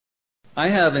I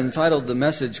have entitled the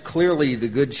message, Clearly the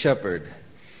Good Shepherd.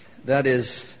 That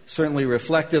is certainly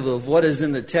reflective of what is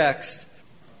in the text.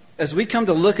 As we come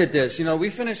to look at this, we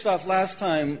finished off last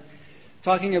time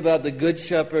talking about the Good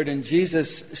Shepherd, and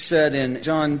Jesus said in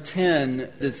John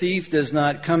 10, the thief does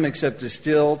not come except to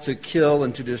steal, to kill,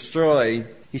 and to destroy.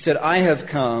 He said, I have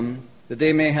come that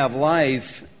they may have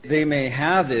life, they may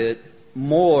have it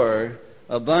more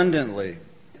abundantly.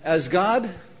 As God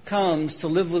comes to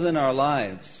live within our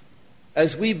lives,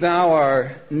 as we bow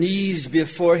our knees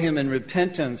before Him in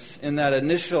repentance in that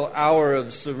initial hour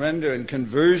of surrender and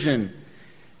conversion,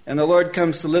 and the Lord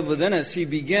comes to live within us, He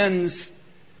begins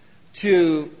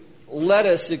to let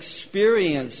us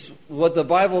experience what the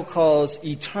Bible calls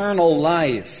eternal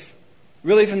life.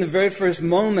 Really, from the very first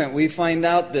moment, we find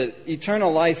out that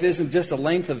eternal life isn't just a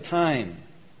length of time,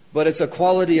 but it's a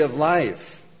quality of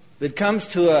life that comes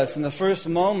to us in the first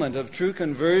moment of true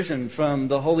conversion from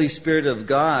the Holy Spirit of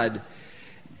God.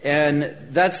 And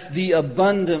that's the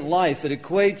abundant life. It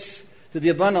equates to the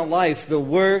abundant life, the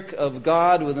work of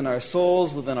God within our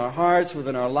souls, within our hearts,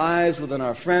 within our lives, within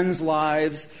our friends'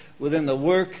 lives, within the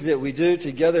work that we do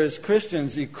together as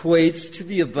Christians equates to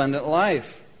the abundant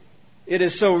life. It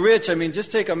is so rich.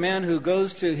 Just take a man who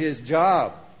goes to his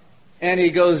job, and he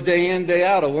goes day in, day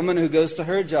out. A woman who goes to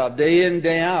her job, day in,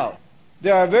 day out.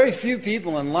 There are very few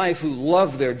people in life who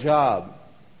love their job.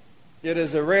 It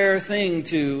is a rare thing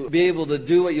to be able to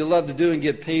do what you love to do and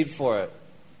get paid for it.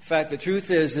 In fact, the truth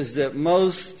is that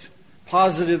most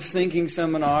positive thinking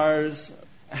seminars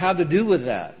have to do with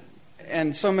that.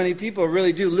 And so many people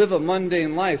really do live a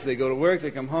mundane life. They go to work,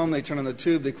 they come home, they turn on the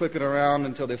tube, they click it around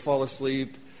until they fall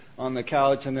asleep on the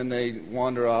couch, and then they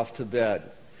wander off to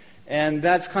bed. And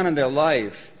that's kind of their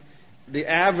life. The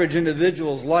average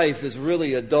individual's life is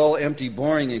really a dull, empty,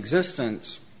 boring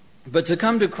existence. But to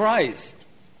come to Christ,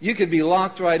 you could be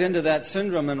locked right into that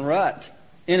syndrome and rut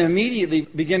and immediately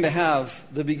begin to have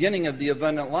the beginning of the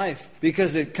abundant life,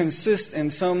 because it consists in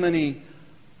so many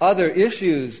other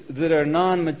issues that are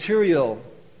non-material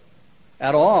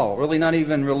at all, really not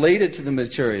even related to the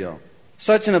material.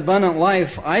 Such an abundant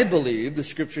life, I believe, the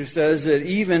Scripture says that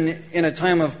even in a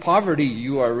time of poverty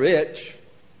you are rich,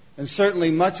 and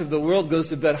certainly much of the world goes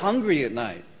to bed hungry at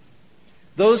night.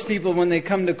 Those people, when they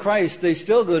come to Christ, they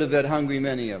still go to bed hungry,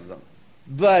 many of them.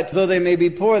 But though they may be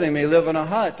poor, they may live in a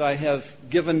hut. I have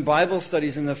given Bible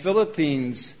studies in the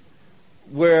Philippines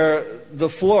where the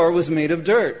floor was made of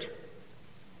dirt.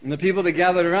 And the people that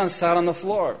gathered around sat on the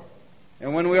floor.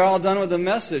 And when we were all done with the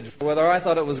message, whether I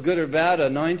thought it was good or bad,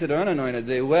 anointed or unanointed,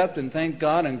 they wept and thanked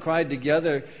God and cried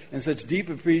together in such deep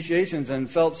appreciations and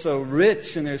felt so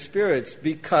rich in their spirits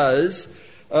because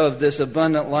of this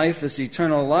abundant life, this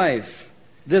eternal life.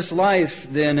 This life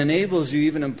then enables you,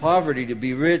 even in poverty, to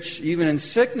be rich, even in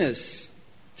sickness,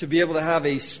 to be able to have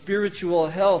a spiritual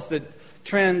health that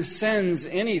transcends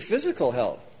any physical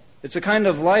health. It's a kind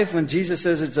of life, when Jesus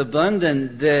says it's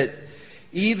abundant, that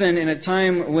even in a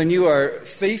time when you are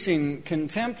facing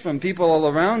contempt from people all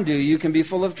around you, you can be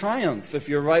full of triumph if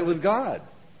you're right with God.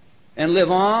 And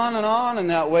live on in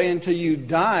that way until you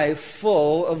die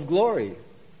full of glory.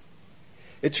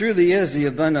 It truly is the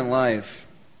abundant life.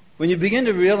 When you begin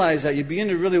to realize that, you begin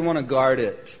to really want to guard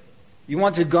it. You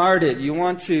want to guard it. You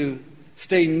want to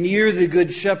stay near the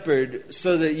Good Shepherd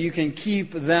so that you can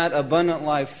keep that abundant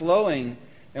life flowing.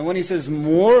 And when He says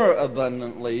more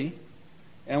abundantly,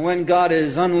 and when God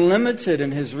is unlimited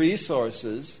in His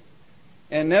resources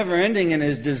and never-ending in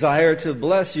His desire to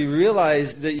bless, you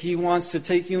realize that He wants to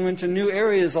take you into new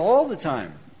areas all the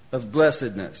time of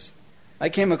blessedness. I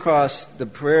came across the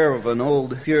prayer of an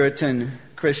old Puritan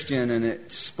Christian, and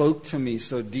it spoke to me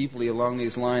so deeply along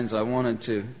these lines. I wanted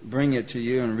to bring it to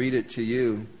you and read it to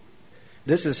you.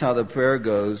 This is how the prayer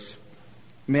goes.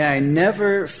 May I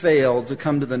never fail to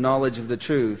come to the knowledge of the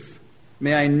truth.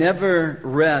 May I never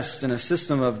rest in a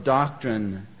system of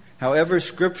doctrine, however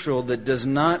scriptural, that does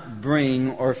not bring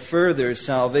or further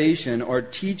salvation or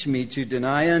teach me to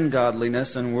deny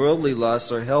ungodliness and worldly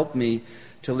lusts or help me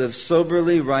to live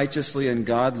soberly, righteously, and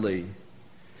godly.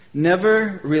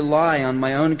 Never rely on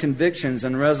my own convictions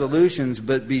and resolutions,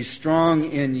 but be strong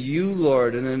in you,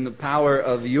 Lord, and in the power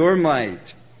of your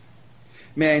might.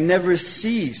 May I never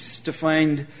cease to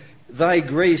find thy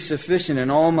grace sufficient in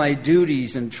all my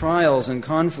duties and trials and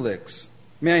conflicts.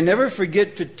 May I never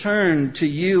forget to turn to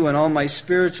you in all my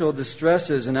spiritual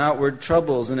distresses and outward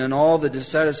troubles, and in all the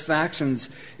dissatisfactions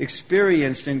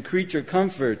experienced in creature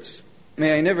comforts.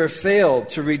 May I never fail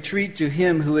to retreat to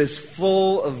Him who is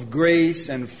full of grace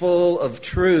and full of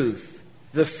truth,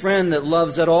 the friend that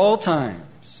loves at all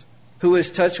times, who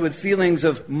is touched with feelings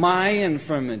of my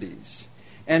infirmities,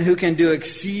 and who can do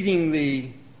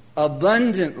exceedingly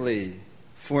abundantly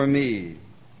for me.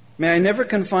 May I never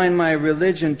confine my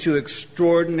religion to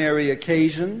extraordinary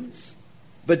occasions,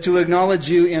 but to acknowledge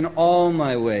you in all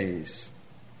my ways.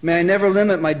 May I never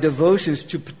limit my devotions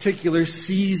to particular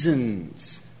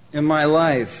seasons in my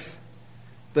life,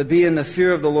 but be in the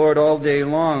fear of the Lord all day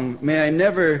long. May I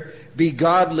never be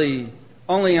godly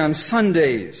only on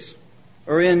Sundays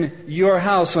or in your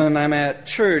house when I'm at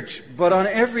church, but on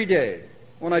every day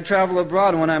when I travel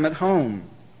abroad and when I'm at home.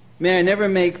 May I never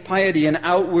make piety an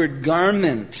outward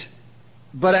garment,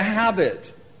 but a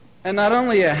habit. And not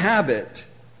only a habit,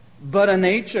 but a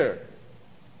nature.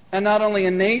 And not only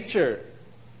a nature,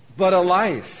 but a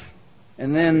life.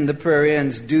 And then the prayer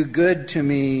ends, do good to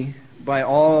me by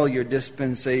all your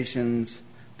dispensations,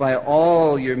 by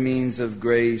all your means of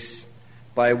grace,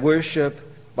 by worship,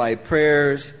 by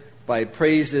prayers, by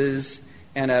praises,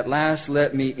 and at last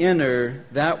let me enter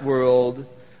that world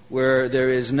where there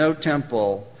is no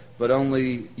temple, but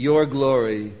only your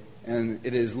glory, and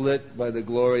it is lit by the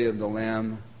glory of the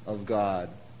Lamb of God.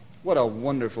 What a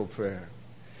wonderful prayer.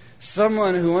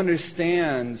 Someone who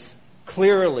understands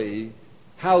clearly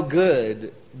how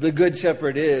good the Good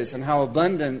Shepherd is and how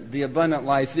abundant the abundant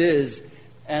life is,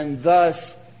 and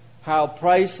thus how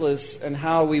priceless and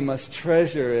how we must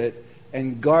treasure it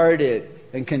and guard it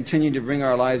and continue to bring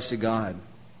our lives to God.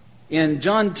 In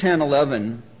John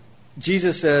 10:11,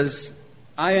 Jesus says,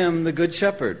 I am the Good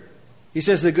Shepherd. He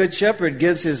says the Good Shepherd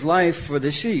gives his life for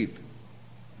the sheep.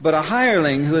 But a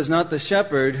hireling who is not the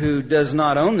shepherd, who does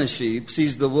not own the sheep,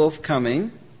 sees the wolf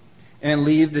coming and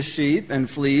leaves the sheep and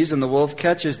flees, and the wolf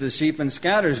catches the sheep and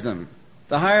scatters them.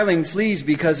 The hireling flees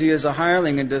because he is a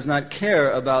hireling and does not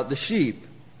care about the sheep.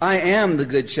 I am the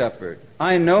Good Shepherd.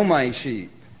 I know my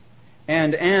sheep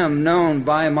and am known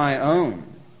by my own.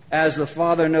 As the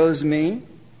Father knows me,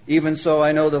 even so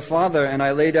I know the Father, and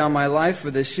I lay down my life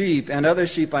for the sheep. And other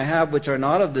sheep I have which are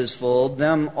not of this fold,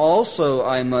 them also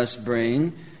I must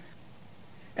bring,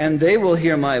 and they will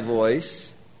hear my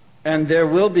voice, and there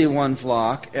will be one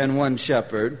flock and one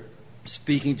shepherd,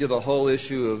 speaking to the whole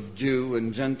issue of Jew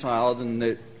and Gentile, and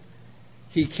that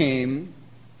he came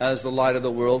as the light of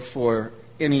the world for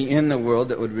any in the world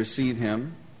that would receive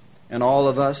him, and all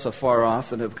of us afar off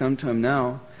that have come to him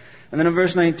now. And then in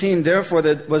verse 19, therefore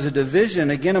there was a division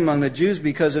again among the Jews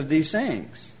because of these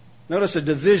sayings. Notice a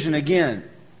division again.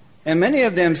 And many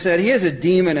of them said, he is a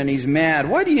demon and he's mad.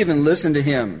 Why do you even listen to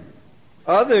him?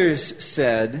 Others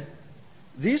said,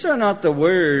 these are not the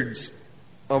words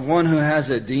of one who has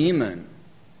a demon.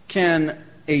 Can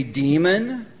a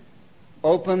demon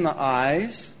open the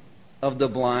eyes of the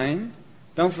blind?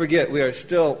 Don't forget, we are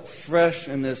still fresh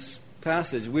in this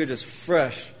passage. We're just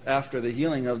fresh after the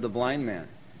healing of the blind man.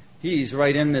 He's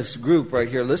right in this group right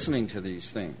here listening to these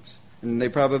things. And they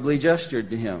probably gestured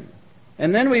to him.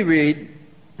 And then we read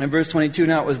in verse 22,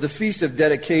 now it was the Feast of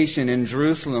Dedication in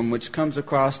Jerusalem, which comes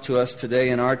across to us today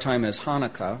in our time as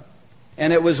Hanukkah.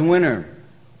 And it was winter.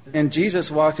 And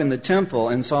Jesus walked in the temple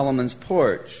in Solomon's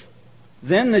porch.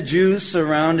 Then the Jews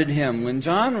surrounded him. When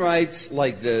John writes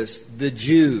like this, the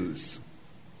Jews,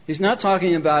 he's not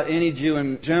talking about any Jew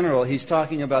in general. He's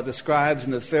talking about the scribes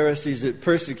and the Pharisees that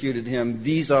persecuted him.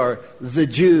 These are the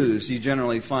Jews you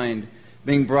generally find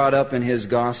being brought up in his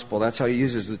gospel. That's how he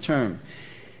uses the term.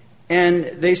 And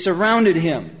they surrounded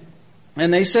him.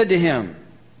 And they said to him,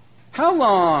 how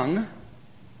long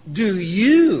do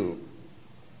you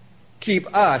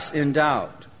keep us in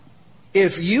doubt?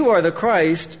 If you are the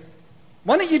Christ,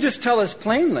 why don't you just tell us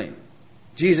plainly?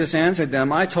 Jesus answered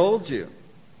them, I told you,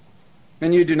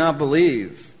 and you do not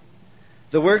believe.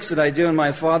 The works that I do in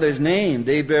my Father's name,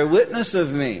 they bear witness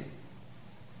of me.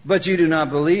 But you do not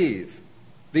believe,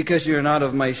 because you are not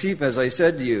of my sheep, as I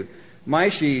said to you. My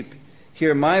sheep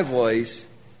hear my voice,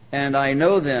 and I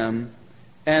know them,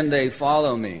 and they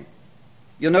follow me.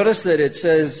 You'll notice that it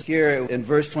says here in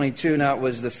verse 22, now it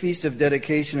was the Feast of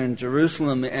Dedication in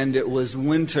Jerusalem, and it was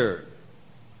winter.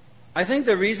 I think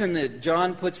the reason that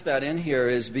John puts that in here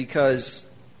is because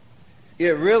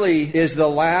it really is the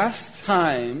last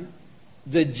time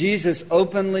that Jesus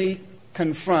openly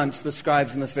confronts the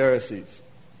scribes and the Pharisees.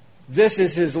 This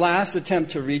is his last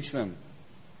attempt to reach them.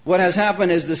 What has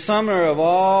happened is the summer of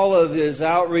all of his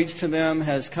outreach to them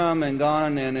has come and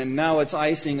gone, and now it's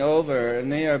icing over,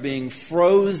 and they are being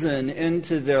frozen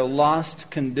into their lost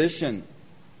condition.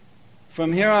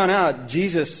 From here on out,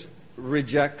 Jesus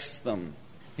rejects them.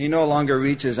 He no longer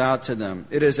reaches out to them.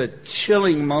 It is a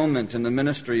chilling moment in the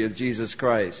ministry of Jesus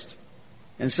Christ.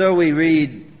 And so we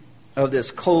read of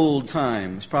this cold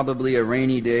time. It's probably a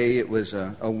rainy day. It was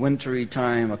a wintry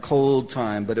time, a cold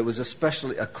time, but it was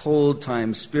especially a cold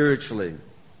time spiritually.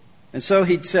 And so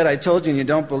he said, I told you and you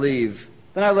don't believe.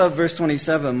 Then I love verse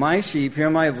 27. My sheep hear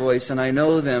my voice, and I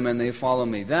know them, and they follow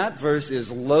me. That verse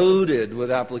is loaded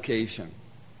with application.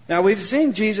 Now, we've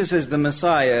seen Jesus as the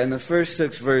Messiah in the first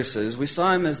 6 verses. We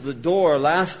saw him as the door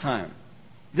last time.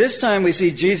 This time we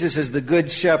see Jesus as the Good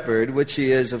Shepherd, which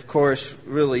he is, of course,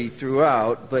 really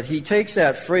throughout, but he takes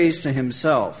that phrase to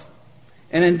himself.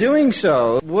 And in doing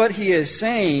so, what he is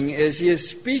saying is he is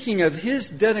speaking of his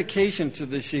dedication to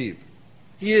the sheep.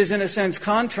 He is, in a sense,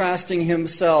 contrasting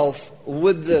himself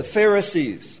with the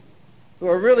Pharisees, who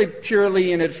are really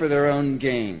purely in it for their own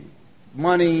gain.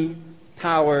 Money,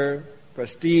 power,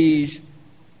 prestige,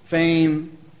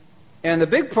 fame. And the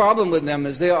big problem with them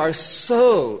is they are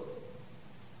so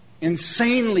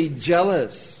insanely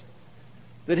jealous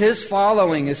that his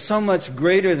following is so much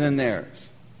greater than theirs.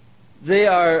 They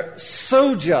are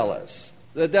so jealous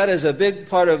that that is a big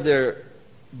part of their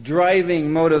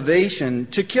driving motivation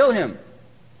to kill him.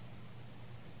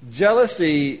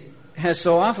 Jealousy has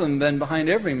so often been behind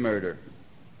every murder,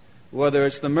 whether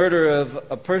it's the murder of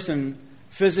a person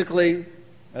physically,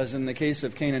 as in the case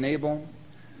of Cain and Abel,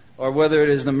 or whether it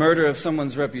is the murder of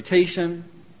someone's reputation.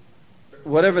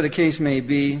 Whatever the case may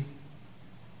be,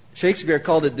 Shakespeare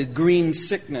called it the green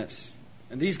sickness.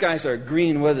 And these guys are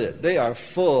green with it. They are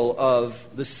full of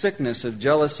the sickness of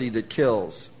jealousy that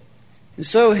kills. And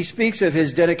so he speaks of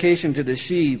his dedication to the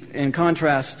sheep in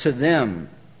contrast to them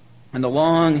and the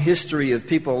long history of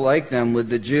people like them with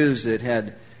the Jews that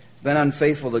had been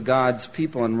unfaithful to God's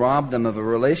people and robbed them of a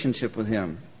relationship with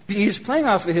him. He's playing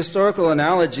off a historical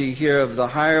analogy here of the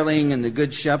hireling and the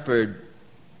good shepherd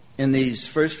in these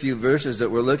first few verses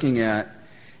that we're looking at.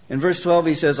 In verse 12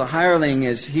 he says, a hireling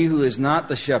is he who is not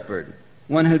the shepherd,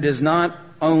 one who does not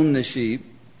own the sheep,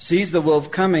 sees the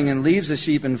wolf coming and leaves the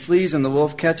sheep and flees, and the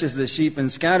wolf catches the sheep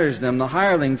and scatters them. The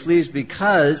hireling flees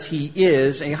because he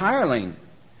is a hireling,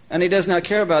 and he does not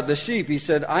care about the sheep. He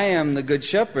said, I am the good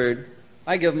shepherd.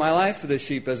 I give my life for the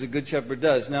sheep as a good shepherd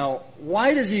does. Now,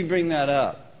 why does he bring that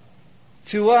up?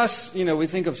 To us, we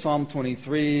think of Psalm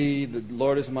 23, the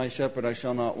Lord is my shepherd, I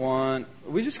shall not want.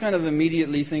 We just kind of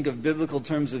immediately think of biblical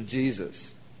terms of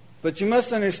Jesus. But you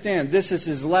must understand, this is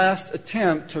his last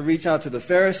attempt to reach out to the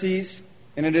Pharisees,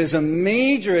 and it is a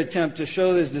major attempt to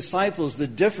show his disciples the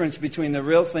difference between the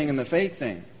real thing and the fake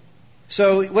thing.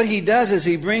 So what he does is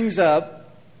he brings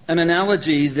up an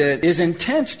analogy that is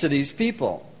intense to these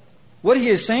people. What he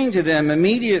is saying to them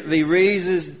immediately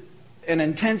raises an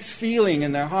intense feeling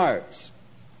in their hearts.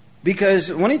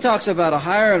 Because when he talks about a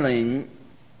hireling,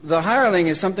 the hireling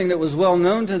is something that was well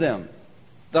known to them.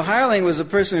 The hireling was a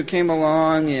person who came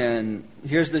along and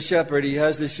here's the shepherd, he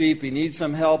has the sheep, he needs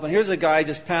some help, and here's a guy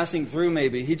just passing through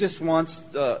maybe. He just wants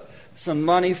some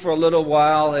money for a little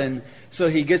while, and so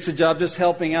he gets a job just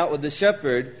helping out with the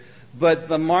shepherd. But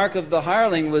the mark of the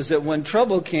hireling was that when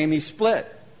trouble came, he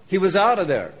split. He was out of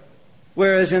there.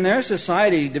 Whereas in their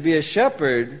society, to be a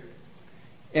shepherd,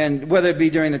 and whether it be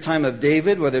during the time of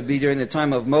David, whether it be during the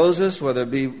time of Moses, whether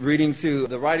it be reading through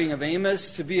the writing of Amos,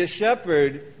 to be a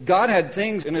shepherd, God had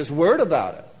things in his word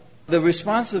about it. The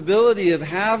responsibility of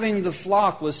having the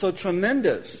flock was so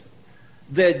tremendous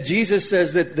that Jesus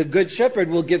says that the good shepherd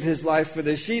will give his life for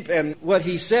the sheep, and what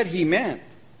he said he meant.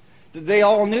 They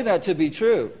all knew that to be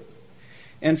true.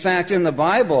 In fact, in the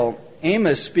Bible,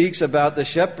 Amos speaks about the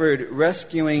shepherd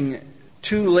rescuing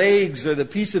 2 legs or the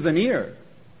piece of an ear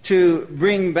to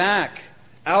bring back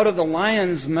out of the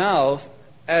lion's mouth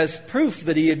as proof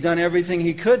that he had done everything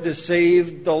he could to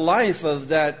save the life of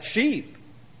that sheep,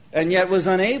 and yet was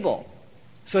unable.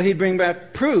 So he'd bring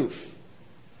back proof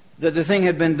that the thing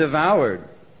had been devoured.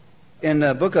 In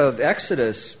the book of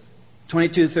Exodus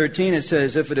 22:13, it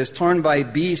says, if it is torn by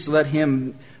beasts, let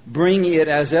him bring it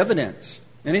as evidence.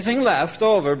 Anything left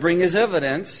over, bring as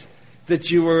evidence that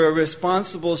you were a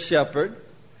responsible shepherd,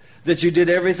 that you did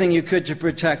everything you could to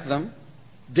protect them.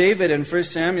 David in 1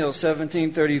 Samuel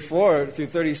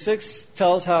 17:34-36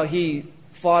 tells how he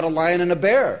fought a lion and a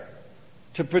bear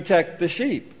to protect the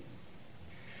sheep.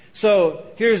 So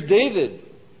here's David.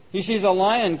 He sees a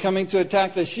lion coming to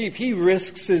attack the sheep. He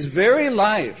risks his very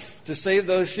life to save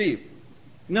those sheep,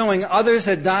 knowing others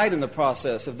had died in the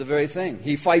process of the very thing.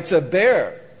 He fights a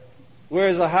bear,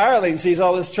 whereas a hireling sees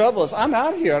all this trouble. I'm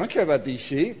out here. I don't care about these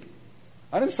sheep.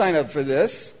 I didn't sign up for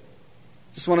this.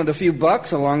 Just wanted a few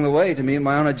bucks along the way to meet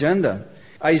my own agenda.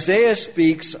 Isaiah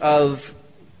speaks of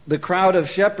the crowd of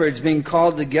shepherds being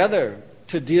called together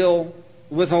to deal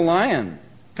with a lion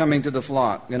coming to the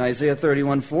flock in Isaiah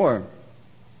 31:4.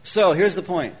 So here's the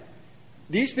point.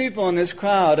 These people in this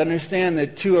crowd understand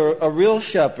that to a real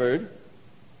shepherd,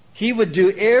 he would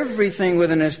do everything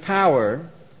within his power,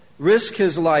 risk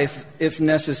his life if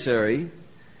necessary,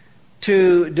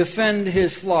 to defend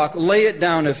his flock, lay it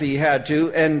down if he had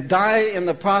to, and die in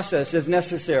the process if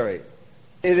necessary.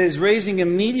 It is raising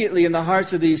immediately in the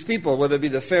hearts of these people, whether it be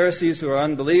the Pharisees who are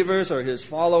unbelievers or his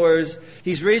followers.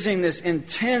 He's raising this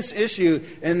intense issue,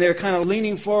 and they're kind of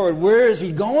leaning forward. Where is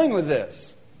he going with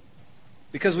this?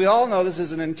 Because we all know this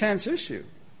is an intense issue.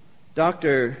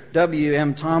 Dr.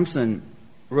 W.M. Thompson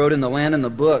wrote in The Land and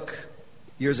the Book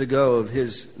years ago of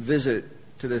his visit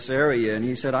to this area, and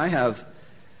he said, I have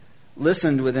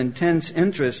listened with intense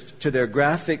interest to their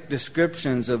graphic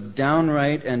descriptions of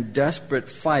downright and desperate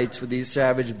fights with these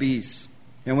savage beasts.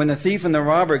 And when the thief and the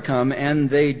robber come, and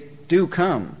they do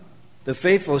come, the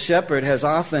faithful shepherd has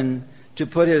often to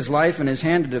put his life in his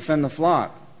hand to defend the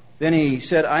flock. Then he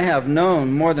said, I have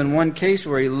known more than one case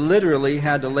where he literally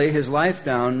had to lay his life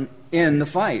down in the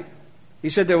fight. He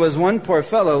said there was one poor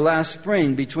fellow last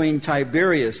spring between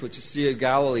Tiberias, which is the Sea of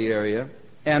Galilee area,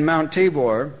 and Mount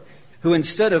Tabor, who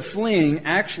instead of fleeing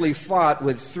actually fought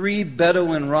with 3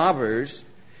 Bedouin robbers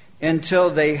until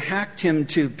they hacked him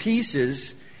to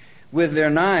pieces with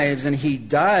their knives, and he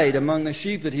died among the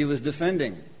sheep that he was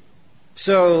defending.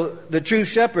 So the true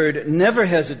shepherd never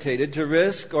hesitated to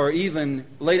risk or even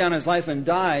lay down his life and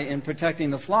die in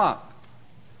protecting the flock.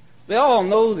 They all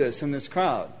know this in this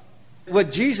crowd.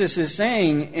 What Jesus is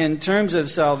saying in terms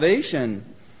of salvation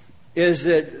is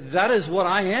that is what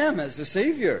I am as the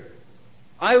Savior.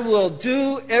 I will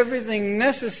do everything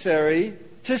necessary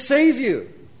to save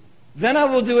you. Then I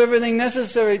will do everything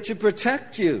necessary to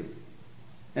protect you.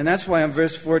 And that's why in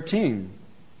verse 14,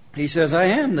 he says, I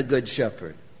am the good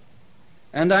shepherd,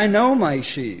 and I know my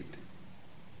sheep,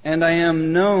 and I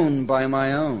am known by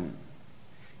my own.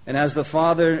 And as the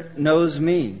Father knows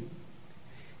me,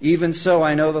 even so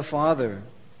I know the Father,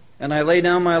 and I lay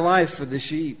down my life for the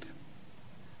sheep.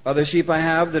 Other sheep I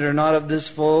have that are not of this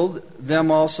fold,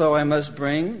 them also I must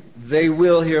bring. They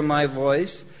will hear my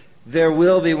voice. There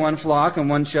will be one flock and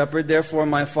one shepherd. Therefore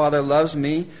my Father loves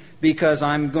me, because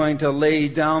I'm going to lay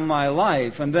down my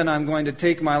life, and then I'm going to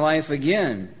take my life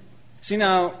again. See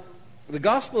now, the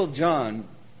Gospel of John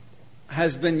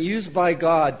has been used by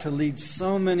God to lead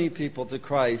so many people to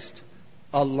Christ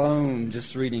alone,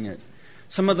 just reading it.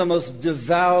 Some of the most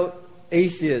devout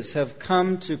atheists have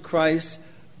come to Christ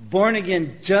born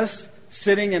again, just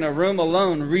sitting in a room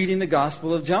alone reading the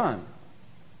Gospel of John.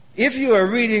 If you are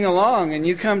reading along and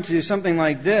you come to something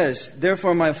like this,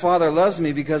 therefore my Father loves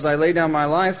me because I lay down my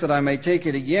life that I may take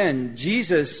it again,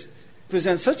 Jesus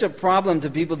presents such a problem to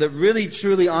people that really,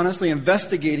 truly, honestly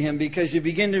investigate him, because you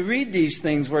begin to read these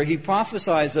things where he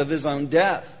prophesies of his own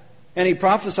death, and he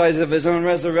prophesies of his own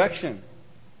resurrection.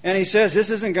 And he says,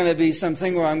 this isn't going to be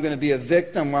something where I'm going to be a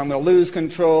victim, where I'm going to lose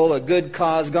control, a good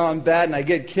cause gone bad, and I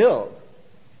get killed.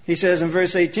 He says in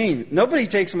verse 18, nobody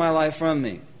takes my life from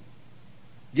me.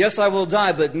 Yes, I will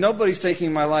die, but nobody's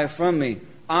taking my life from me.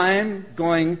 I'm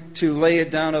going to lay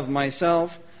it down of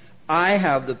myself. I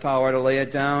have the power to lay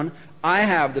it down. I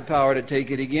have the power to take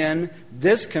it again.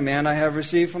 This command I have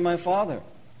received from my Father.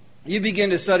 You begin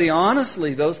to study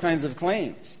honestly those kinds of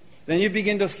claims. Then you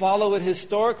begin to follow it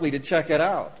historically to check it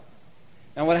out.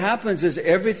 And what happens is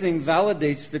everything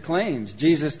validates the claims.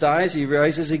 Jesus dies, he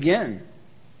rises again.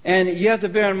 And you have to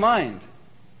bear in mind,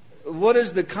 what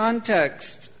is the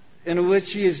context in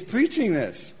which he is preaching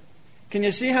this? Can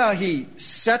you see how he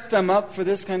set them up for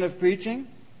this kind of preaching?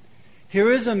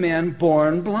 Here is a man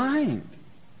born blind.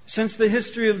 Since the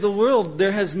history of the world,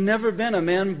 there has never been a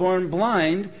man born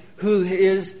blind who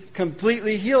is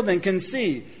completely healed and can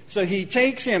see. So he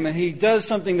takes him and he does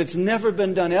something that's never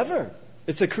been done ever.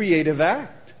 It's a creative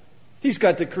act. He's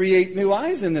got to create new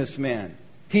eyes in this man.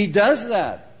 He does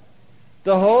that.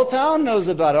 The whole town knows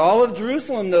about it. All of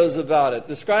Jerusalem knows about it.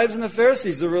 The scribes and the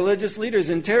Pharisees, the religious leaders,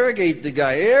 interrogate the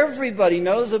guy. Everybody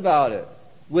knows about it.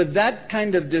 With that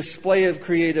kind of display of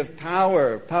creative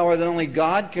power that only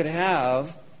God could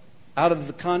have, out of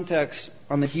the context,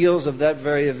 on the heels of that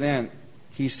very event,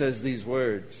 he says these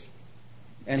words.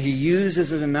 And he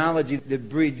uses an analogy that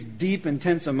breeds deep,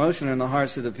 intense emotion in the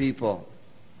hearts of the people.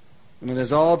 And it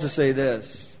is all to say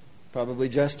this, probably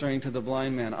gesturing to the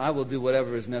blind man, I will do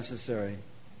whatever is necessary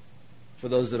for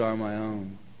those that are my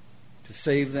own, to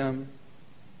save them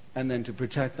and then to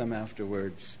protect them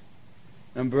afterwards.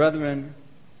 And brethren,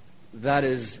 that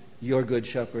is your good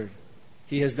shepherd.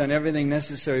 He has done everything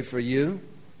necessary for you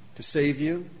to save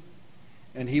you,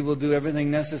 and he will do everything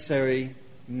necessary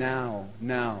now,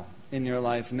 in your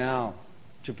life now,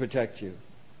 to protect you.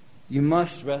 You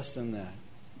must rest in that.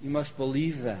 You must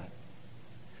believe that.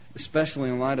 Especially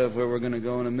in light of where we're going to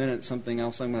go in a minute, something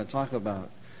else I'm going to talk about.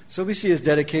 So we see his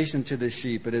dedication to the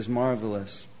sheep. It is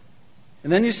marvelous.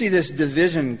 And then you see this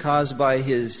division caused by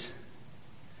his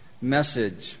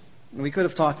message. We could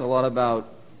have talked a lot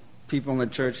about people in the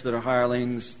church that are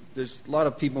hirelings. There's a lot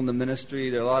of people in the ministry.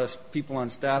 There are a lot of people on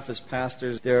staff as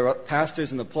pastors. There are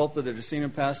pastors in the pulpit that are senior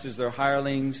pastors. They're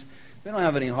hirelings. They don't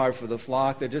have any heart for the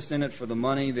flock. They're just in it for the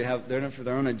money. They're in it for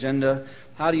their own agenda.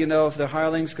 How do you know if they're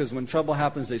hirelings? Because when trouble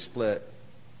happens, they split.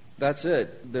 That's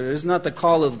it. There is not the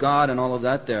call of God and all of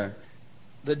that there.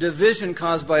 The division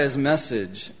caused by his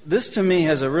message. This to me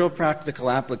has a real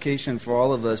practical application for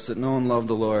all of us that know and love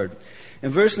the Lord. In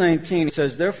verse 19 it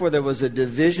says, therefore there was a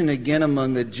division again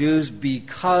among the Jews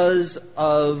because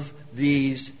of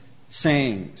these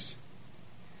sayings.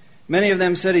 Many of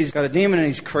them said he's got a demon and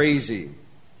he's crazy.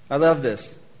 I love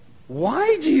this.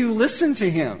 Why do you listen to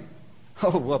him?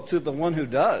 Oh, well, to the one who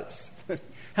does.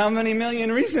 How many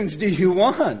million reasons do you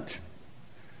want?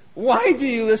 Why do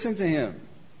you listen to him?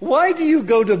 Why do you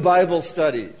go to Bible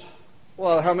study?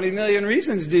 Well, how many million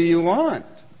reasons do you want?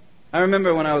 I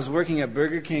remember when I was working at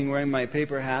Burger King wearing my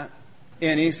paper hat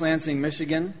in East Lansing,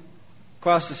 Michigan,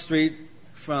 across the street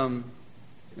from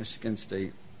Michigan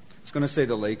State. I was going to say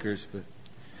the Lakers, but...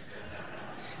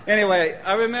 Anyway,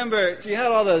 I remember you had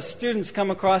all the students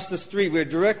come across the street. We were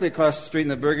directly across the street in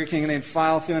the Burger King, and they'd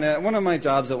file through. And one of my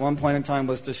jobs at one point in time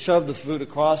was to shove the food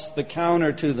across the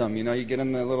counter to them. You know, you get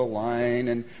in the little line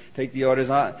and take the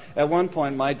orders. At one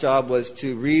point, my job was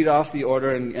to read off the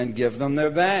order and give them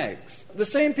their bags. The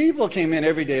same people came in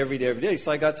every day,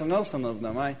 so I got to know some of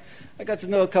them. I got to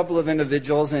know a couple of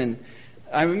individuals, and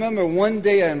I remember one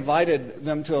day I invited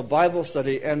them to a Bible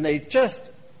study, and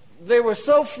they were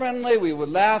so friendly. We would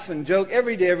laugh and joke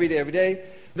every day.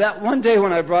 That one day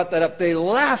when I brought that up, they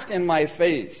laughed in my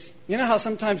face. You know how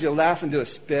sometimes you laugh and do a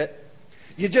spit?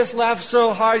 You just laugh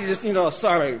so hard, you just,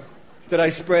 sorry, did I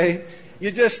spray?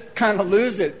 You just kind of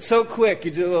lose it so quick,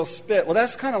 you do a little spit. Well,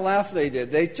 that's the kind of laugh they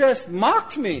did. They just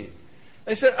mocked me.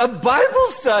 They said, a Bible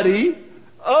study?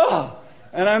 Oh!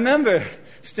 And I remember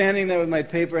standing there with my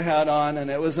paper hat on,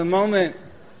 and it was a moment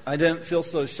I didn't feel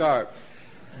so sharp.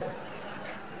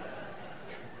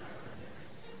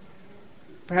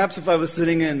 Perhaps if I was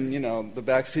sitting in, the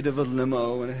backseat of a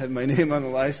limo and it had my name on the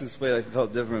license plate, I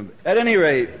felt different. At any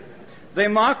rate, they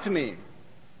mocked me.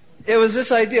 It was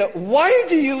this idea, why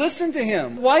do you listen to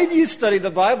him? Why do you study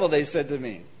the Bible, they said to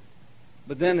me.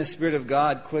 But then the Spirit of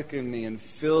God quickened me and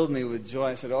filled me with joy.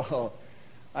 I said,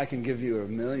 I can give you a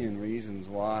million reasons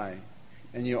why.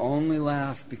 And you only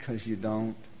laugh because you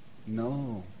don't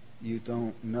know. You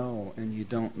don't know, and you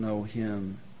don't know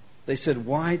him. They said,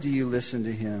 why do you listen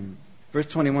to him? Verse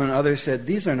 21, others said,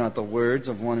 these are not the words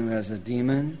of one who has a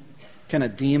demon. Can a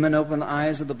demon open the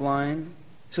eyes of the blind?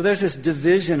 So there's this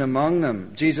division among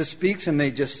them. Jesus speaks and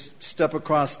they just step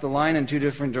across the line in two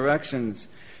different directions.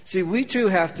 See, we too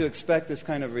have to expect this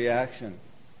kind of reaction.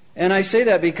 And I say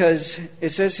that because it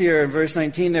says here in verse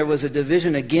 19, there was a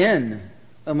division again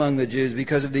among the Jews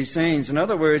because of these sayings. In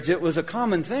other words, it was a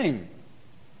common thing.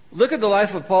 Look at the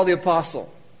life of Paul the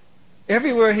Apostle.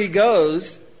 Everywhere he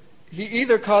goes, he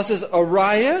either causes a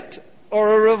riot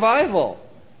or a revival.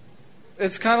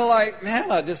 It's kind of like,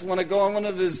 man, I just want to go on one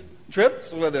of his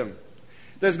trips with him.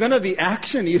 There's going to be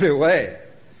action either way.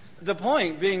 The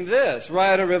point being this,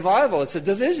 riot or revival, it's a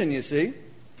division, you see.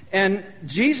 And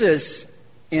Jesus,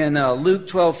 in Luke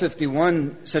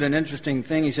 12:51, said an interesting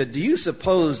thing. He said, do you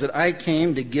suppose that I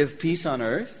came to give peace on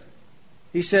earth?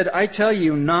 He said, I tell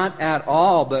you, not at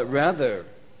all, but rather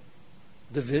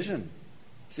division.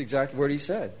 That's the exact word he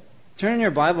said. Turn in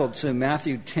your Bible to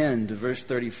Matthew 10, to verse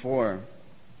 34.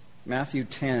 Matthew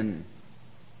 10.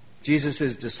 Jesus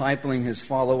is discipling his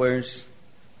followers.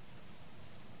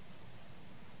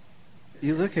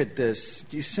 You look at this,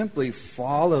 you simply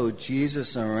follow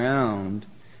Jesus around,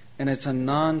 and it's a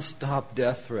non-stop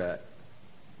death threat.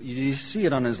 You see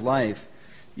it on his life.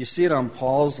 You see it on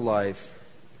Paul's life.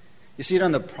 You see it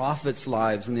on the prophets'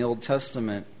 lives in the Old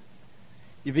Testament.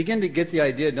 You begin to get the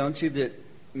idea, don't you, that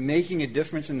making a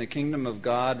difference in the kingdom of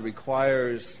God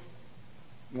requires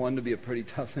one to be a pretty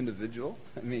tough individual?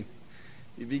 I mean,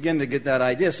 you begin to get that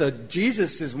idea. So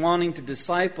Jesus is wanting to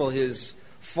disciple his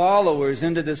followers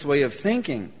into this way of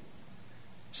thinking,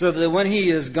 so that when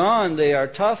he is gone, they are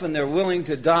tough and they're willing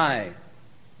to die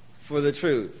for the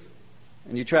truth.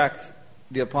 And you track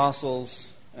the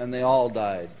apostles, and they all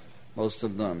died, most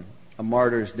of them, a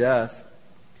martyr's death.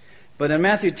 But in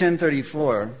Matthew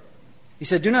 10:34, he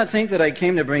said, do not think that I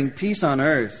came to bring peace on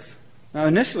earth. Now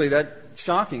initially that's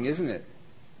shocking, isn't it?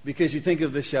 Because you think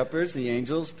of the shepherds, the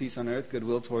angels, peace on earth,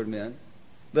 goodwill toward men.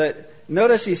 But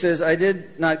notice he says, I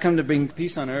did not come to bring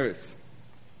peace on earth.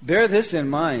 Bear this in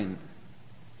mind.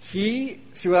 He,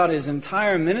 throughout his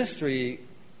entire ministry,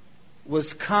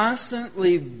 was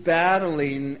constantly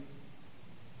battling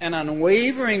an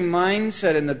unwavering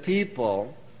mindset in the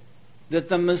people that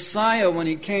the Messiah, when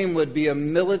he came, would be a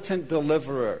militant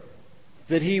deliverer,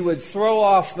 that he would throw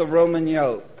off the Roman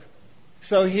yoke.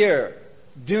 So here,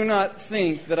 do not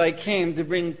think that I came to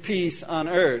bring peace on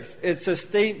earth. It's a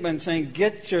statement saying,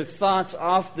 get your thoughts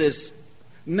off this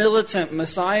militant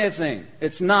Messiah thing.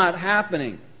 It's not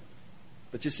happening.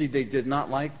 But you see, they did not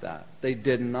like that. They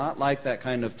did not like that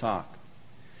kind of talk.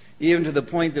 Even to the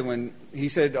point that when he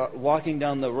said, walking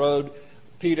down the road,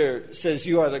 Peter says,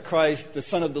 you are the Christ, the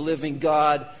Son of the living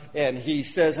God. And he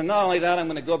says, and not only that, I'm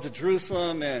going to go up to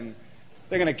Jerusalem and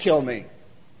they're going to kill me.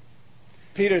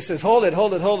 Peter says, hold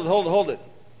it.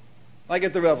 I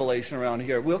get the revelation around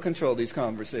here. We'll control these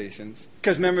conversations.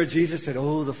 Because remember, Jesus said,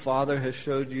 the Father has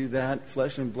showed you that.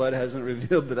 Flesh and blood hasn't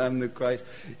revealed that I'm the Christ.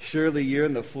 Surely you're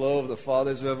in the flow of the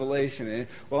Father's revelation. And,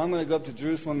 I'm going to go up to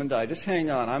Jerusalem and die. Just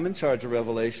hang on. I'm in charge of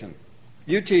revelation.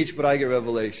 You teach, but I get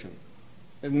revelation.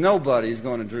 And nobody's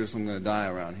going to Jerusalem going to die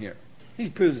around here. He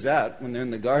proves that when they're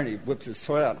in the garden. He whips his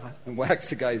sword out and whacks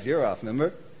the guy's ear off,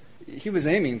 remember? He was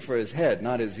aiming for his head,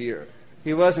 not his ear.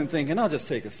 He wasn't thinking, I'll just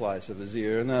take a slice of his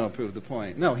ear and that'll prove the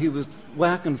point. No, he was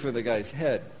whacking for the guy's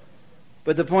head.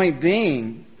 But the point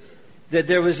being that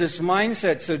there was this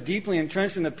mindset so deeply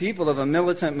entrenched in the people of a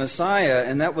militant Messiah,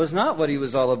 and that was not what he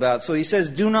was all about. So he says,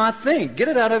 do not think. Get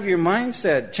it out of your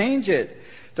mindset. Change it.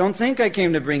 Don't think I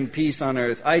came to bring peace on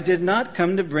earth. I did not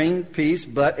come to bring peace,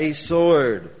 but a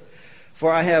sword.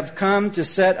 For I have come to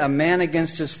set a man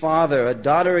against his father, a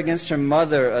daughter against her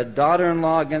mother, a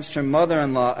daughter-in-law against her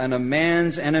mother-in-law, and a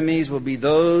man's enemies will be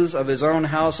those of his own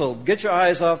household. Get your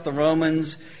eyes off the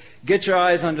Romans. Get your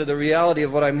eyes under the reality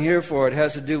of what I'm here for. It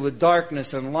has to do with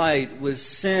darkness and light, with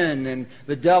sin and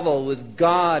the devil, with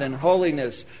God and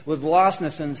holiness, with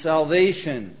lostness and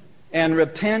salvation and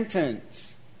repentance.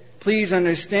 Please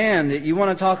understand that you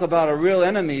want to talk about a real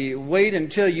enemy, wait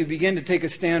until you begin to take a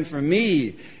stand for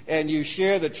me and you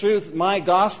share the truth, my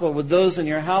gospel, with those in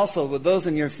your household, with those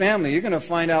in your family. You're going to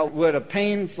find out what a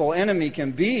painful enemy can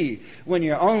be when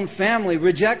your own family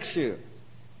rejects you.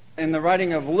 In the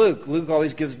writing of Luke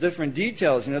always gives different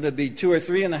details. There'll be 2 or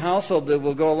 3 in the household that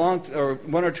will go along, or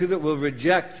 1 or 2 that will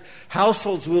reject.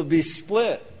 Households will be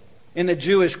split. In the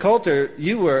Jewish culture,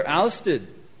 you were ousted.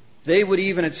 They would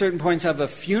even at certain points have a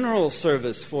funeral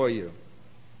service for you.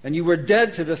 And you were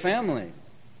dead to the family.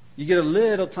 You get a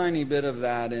little tiny bit of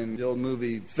that in the old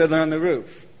movie Fiddler on the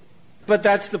Roof. But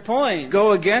that's the point.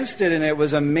 Go against it, and it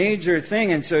was a major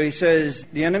thing. And so he says,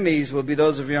 the enemies will be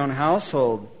those of your own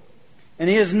household. And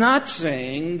he is not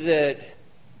saying that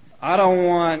I don't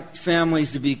want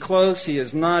families to be close. He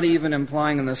is not even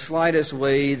implying in the slightest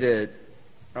way that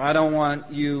I don't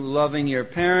want you loving your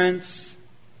parents.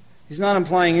 He's not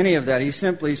implying any of that. He's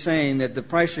simply saying that the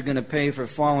price you're going to pay for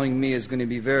following me is going to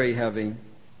be very heavy.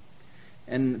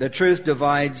 And the truth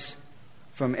divides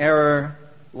from error,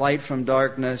 light from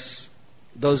darkness,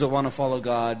 those that want to follow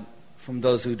God from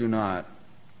those who do not.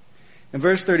 In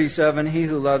verse 37, he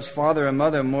who loves father or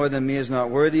mother more than me is not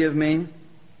worthy of me.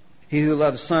 He who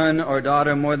loves son or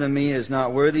daughter more than me is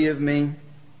not worthy of me.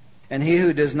 And he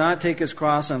who does not take his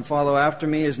cross and follow after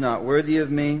me is not worthy of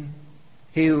me.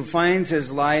 He who finds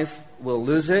his life will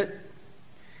lose it.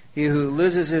 He who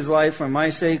loses his life for my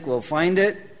sake will find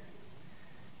it.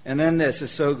 And then this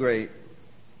is so great.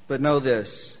 But know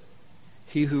this,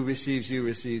 he who receives you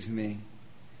receives me.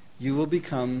 You will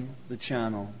become the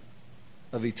channel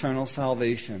of eternal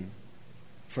salvation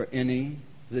for any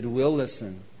that will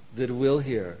listen, that will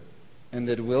hear, and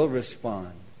that will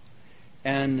respond.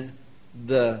 And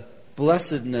the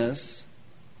blessedness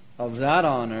of that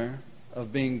honor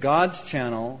of being God's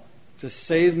channel to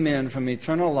save men from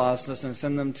eternal lostness and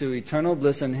send them to eternal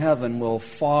bliss in heaven will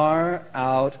far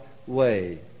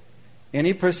outweigh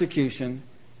any persecution,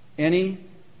 any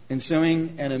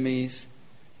ensuing enemies,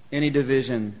 any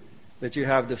division that you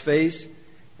have to face.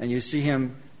 And you see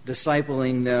him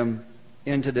discipling them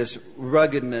into this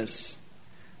ruggedness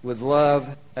with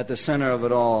love at the center of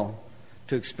it all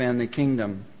to expand the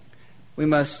kingdom. We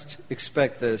must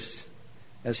expect this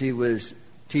as he was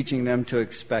teaching them to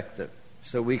expect it,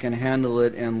 so we can handle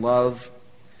it in love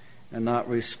and not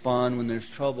respond when there's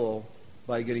trouble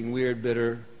by getting weird,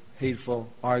 bitter, hateful,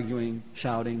 arguing,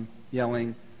 shouting,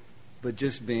 yelling, but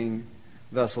just being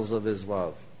vessels of his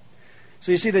love.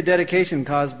 So you see the dedication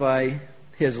caused by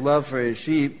his love for his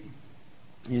sheep,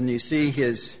 and you see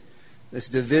this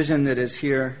division that is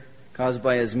here caused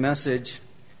by his message.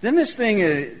 Then this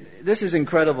is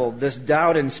incredible, this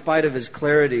doubt in spite of his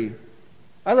clarity.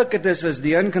 I look at this as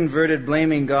the unconverted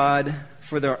blaming God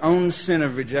for their own sin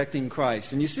of rejecting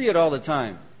Christ. And you see it all the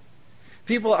time.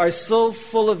 People are so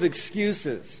full of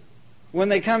excuses. when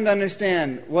they come to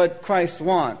understand what Christ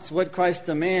wants, what Christ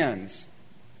demands.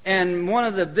 And one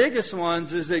of the biggest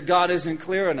ones is that God isn't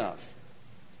clear enough.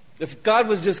 If God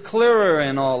was just clearer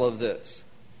in all of this,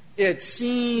 it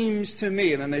seems to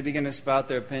me, and then they begin to spout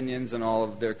their opinions and all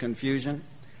of their confusion.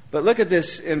 But look at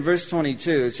this in verse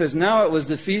 22. It says, now it was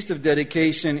the feast of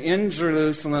dedication in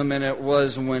Jerusalem, and it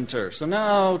was winter. So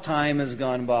now time has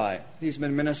gone by. He's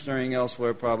been ministering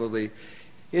elsewhere probably.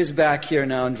 He's back here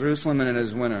now in Jerusalem, and it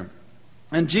is winter.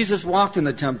 And Jesus walked in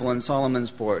the temple in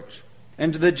Solomon's porch.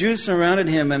 And the Jews surrounded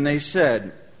him, and they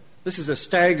said, this is a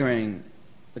staggering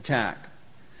attack.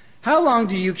 How long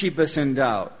do you keep us in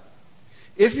doubt?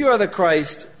 If you are the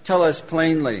Christ, tell us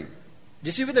plainly. Do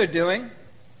you see what they're doing?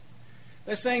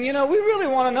 They're saying, we really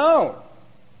want to know.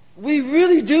 We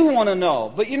really do want to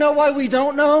know. But you know why we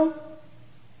don't know?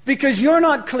 Because you're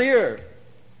not clear.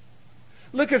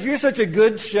 Look, if you're such a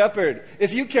good shepherd,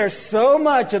 if you care so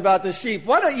much about the sheep,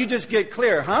 why don't you just get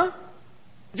clear, huh?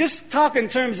 Just talk in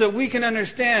terms that we can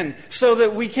understand so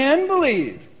that we can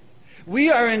believe. We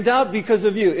are in doubt because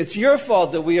of you. It's your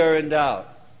fault that we are in doubt.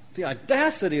 The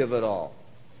audacity of it all.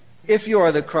 If you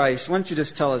are the Christ, why don't you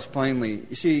just tell us plainly?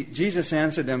 You see, Jesus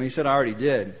answered them. He said, I already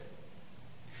did.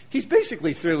 He's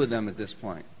basically through with them at this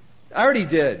point. I already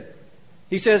did.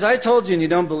 He says, I told you and you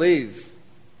don't believe.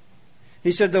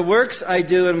 He said, the works I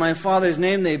do in my Father's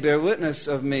name, they bear witness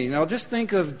of me. Now just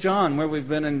think of John, where we've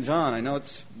been in John. I know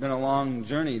it's been a long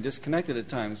journey, disconnected at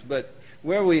times. But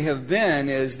where we have been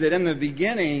is that in the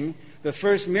beginning, the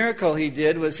first miracle he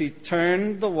did was he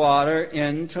turned the water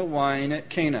into wine at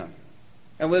Cana.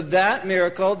 And with that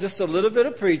miracle, just a little bit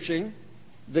of preaching,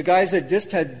 the guys that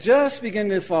had just begun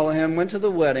to follow him went to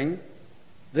the wedding.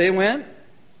 They went.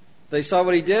 They saw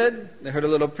what he did. They heard a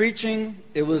little preaching.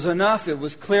 It was enough. It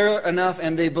was clear enough.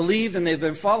 And they believed, and they've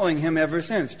been following him ever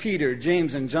since. Peter,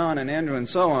 James, and John, and Andrew, and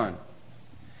so on.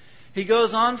 He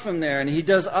goes on from there, and he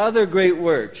does other great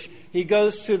works. He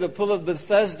goes to the pool of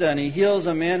Bethesda, and he heals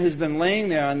a man who's been laying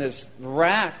there on this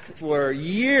rack for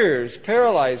years,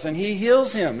 paralyzed, and he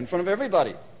heals him in front of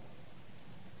everybody.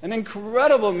 An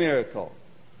incredible miracle.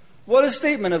 What a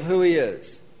statement of who he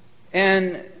is.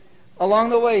 And along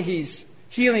the way, he's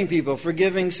healing people,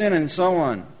 forgiving sin, and so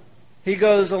on. He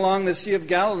goes along the Sea of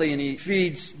Galilee, and he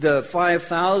feeds the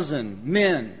 5,000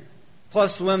 men,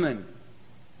 plus women,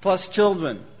 plus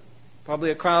children.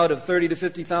 Probably a crowd of 30 to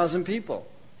 50,000 people.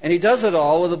 And he does it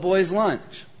all with a boy's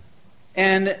lunch.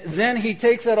 And then he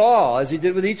takes it all, as he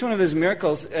did with each one of his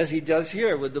miracles, as he does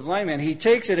here with the blind man. He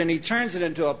takes it and he turns it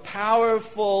into a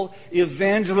powerful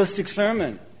evangelistic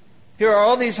sermon. Here are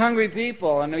all these hungry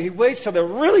people, and he waits till they're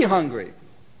really hungry.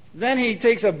 Then he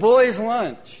takes a boy's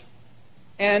lunch,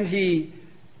 and he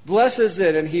blesses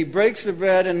it, and he breaks the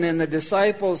bread, and then the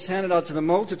disciples hand it out to the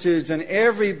multitudes, and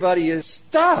everybody is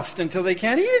stuffed until they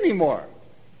can't eat anymore.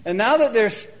 And now that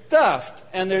they're stuffed,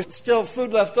 and there's still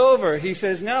food left over, he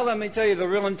says, now let me tell you the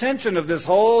real intention of this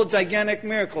whole gigantic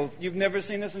miracle. You've never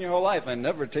seen this in your whole life. I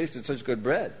never tasted such good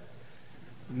bread.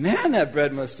 Man, that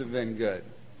bread must have been good.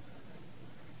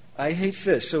 I hate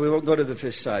fish, so we won't go to the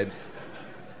fish side.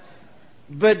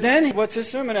 But then, what's his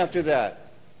sermon after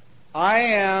that? I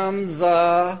am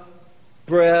the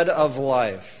bread of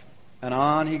life. And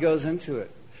on he goes into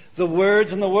it. The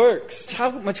words and the works. How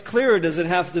much clearer does it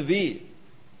have to be?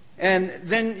 And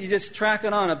then you just track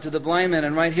it on up to the blind men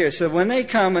and right here. So when they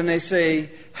come and they say,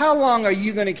 how long are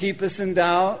you going to keep us in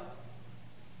doubt?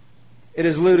 It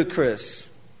is ludicrous.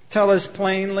 Tell us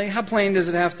plainly. How plain does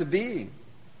it have to be?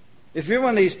 If you're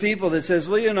one of these people that says,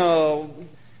 well,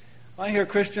 I hear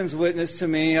Christians witness to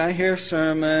me, I hear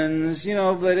sermons,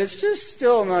 but it's just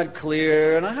still not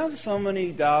clear, and I have so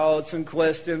many doubts and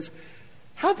questions.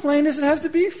 How plain does it have to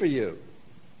be for you?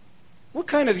 What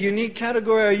kind of unique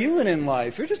category are you in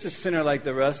life? You're just a sinner like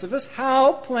the rest of us.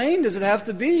 How plain does it have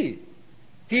to be?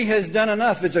 He has done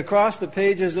enough. It's across the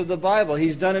pages of the Bible.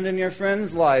 He's done it in your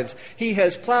friends' lives. He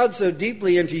has plowed so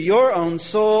deeply into your own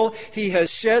soul. He has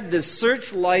shed the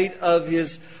searchlight of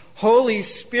His Holy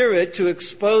Spirit to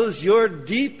expose your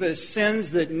deepest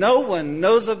sins that no one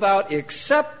knows about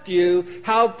except you.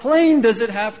 How plain does it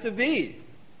have to be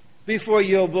before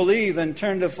you'll believe and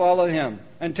turn to follow Him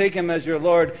and take Him as your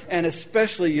Lord and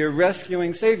especially your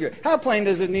rescuing Savior? How plain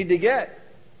does it need to get?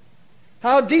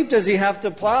 How deep does He have to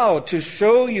plow to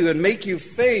show you and make you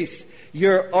face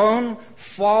your own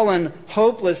fallen,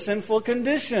 hopeless, sinful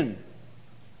condition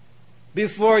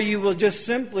before you will just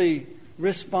simply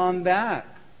respond back?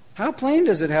 How plain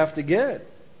does it have to get?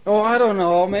 Oh, I don't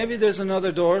know. Maybe there's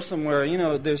another door somewhere.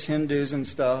 There's Hindus and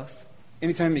stuff.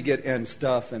 Anytime you get "and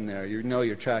stuff" in there,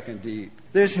 you're tracking deep.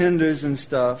 There's Hindus and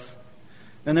stuff.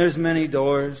 And there's many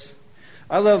doors.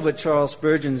 I love what Charles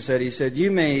Spurgeon said. He said,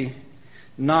 you may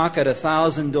knock at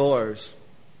 1,000 doors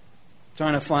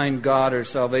trying to find God or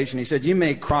salvation. He said, you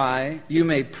may cry, you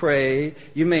may pray,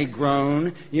 you may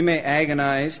groan, you may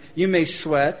agonize, you may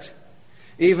sweat,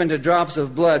 even to drops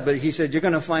of blood. But he said, you're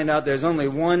going to find out there's only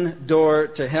one door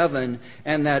to heaven,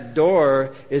 and that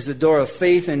door is the door of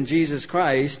faith in Jesus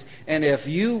Christ. And if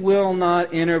you will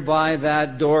not enter by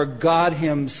that door, God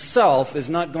Himself is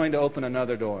not going to open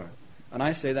another door. And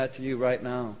I say that to you right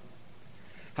now.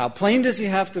 How plain does He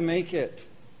have to make it?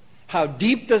 How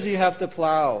deep does He have to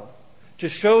plow to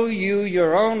show you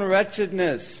your own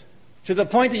wretchedness to the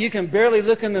point that you can barely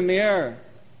look in the mirror,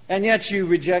 and yet you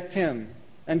reject Him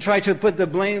and try to put the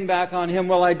blame back on Him?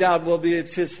 Well, I doubt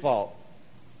it's His fault.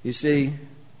 You see,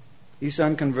 these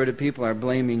unconverted people are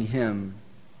blaming Him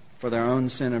for their own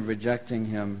sin of rejecting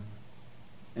Him,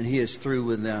 and He is through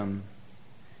with them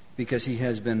because He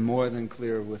has been more than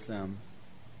clear with them.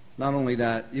 Not only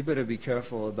that, you better be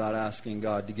careful about asking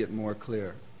God to get more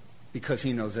clear, because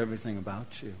He knows everything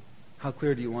about you. How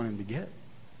clear do you want Him to get?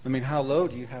 I mean, how low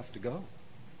do you have to go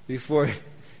before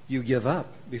you give up,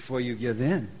 before you give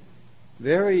in?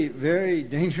 Very, very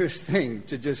dangerous thing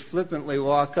to just flippantly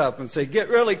walk up and say, get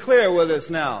really clear with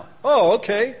us now. Oh,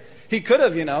 okay. He could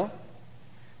have,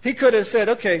 He could have said,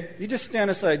 okay, you just stand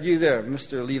aside, you there,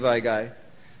 Mr. Levi guy.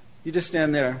 You just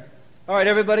stand there. All right,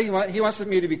 everybody, he wants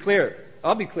me to be clear.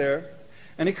 I'll be clear.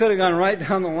 And he could have gone right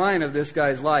down the line of this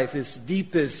guy's life, his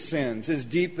deepest sins, his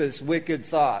deepest wicked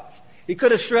thoughts. He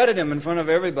could have shredded him in front of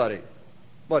everybody.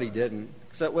 But he didn't,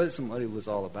 because that wasn't what he was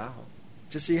all about.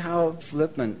 Just see how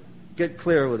flippant. Get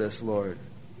clear with us, Lord.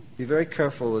 Be very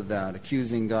careful with that,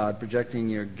 accusing God, projecting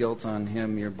your guilt on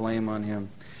Him, your blame on Him.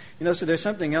 So there's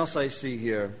something else I see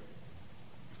here.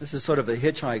 This is sort of a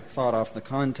hitchhike thought off the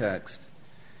context.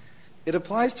 It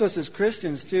applies to us as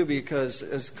Christians, too, because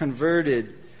as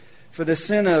converted, for the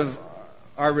sin of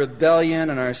our rebellion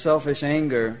and our selfish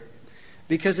anger,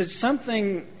 because it's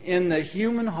something in the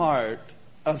human heart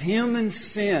of human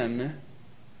sin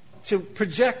to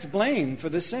project blame for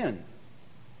the sin.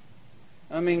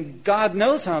 I mean, God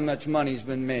knows how much money's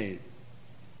been made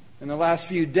in the last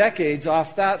few decades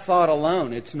off that thought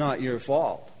alone. It's not your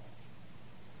fault.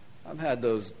 I've had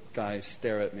those guys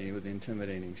stare at me with the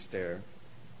intimidating stare.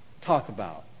 Talk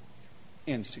about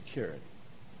insecurity.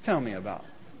 Tell me about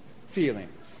feelings.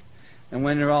 And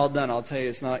when they're all done, I'll tell you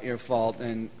it's not your fault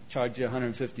and charge you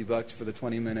 $150 for the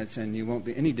 20 minutes, and you won't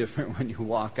be any different when you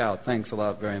walk out. Thanks a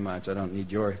lot very much. I don't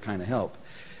need your kind of help.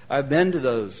 I've been to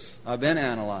those. I've been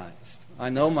analyzed. I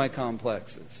know my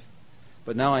complexes,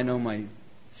 but now I know my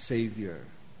Savior,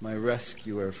 my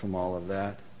rescuer from all of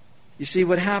that. You see,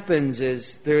 what happens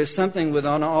is there is something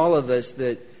within all of us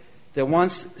that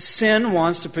sin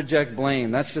wants to project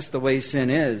blame. That's just the way sin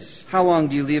is. How long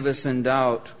do you leave us in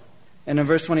doubt? And in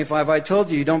verse 25, I told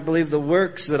you don't believe the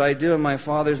works that I do in my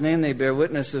Father's name. They bear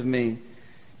witness of me.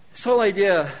 This whole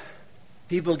idea,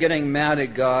 people getting mad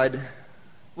at God.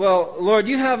 Well, Lord,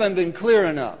 you haven't been clear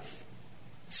enough.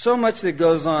 So much that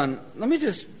goes on. Let me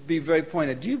just be very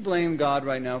pointed. Do you blame God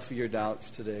right now for your doubts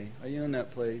today? Are you in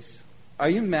that place? Are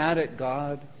you mad at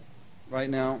God right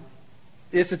now?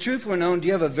 If the truth were known, do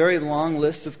you have a very long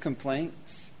list of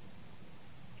complaints?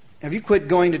 Have you quit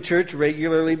going to church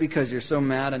regularly because you're so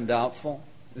mad and doubtful?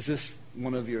 Is this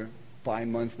one of your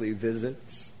bi-monthly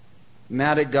visits?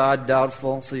 Mad at God,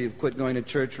 doubtful, so you've quit going to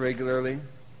church regularly?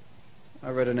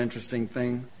 I read an interesting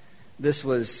thing. This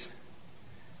was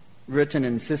written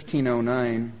in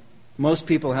 1509. Most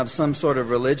people have some sort of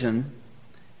religion.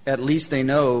 At least they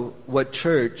know what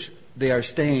church they are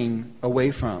staying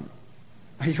away from.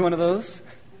 Are you one of those?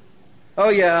 Oh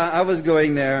yeah, I was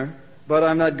going there, but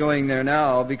I'm not going there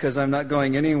now because I'm not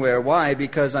going anywhere. Why?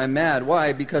 Because I'm mad.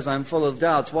 Why? Because I'm full of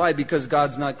doubts. Why? Because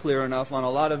God's not clear enough on a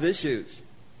lot of issues.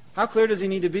 How clear does He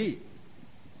need to be?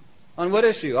 On what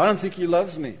issue? I don't think He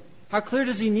loves me. How clear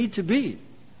does He need to be?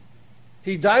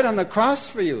 He died on the cross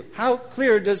for you. How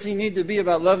clear does He need to be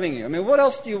about loving you? I mean, what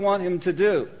else do you want Him to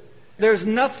do? There's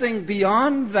nothing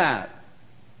beyond that.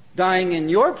 Dying in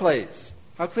your place.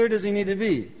 How clear does He need to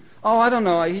be? Oh, I don't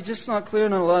know. He's just not clear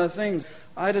on a lot of things.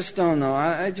 I just don't know.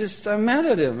 I'm mad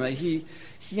at Him. He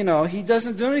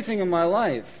doesn't do anything in my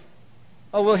life.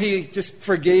 Oh, well, He just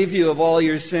forgave you of all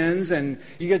your sins, and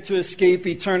you get to escape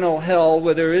eternal hell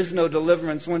where there is no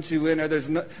deliverance once you enter.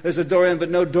 There's a door in, but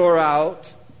no door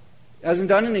out. Hasn't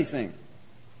done anything.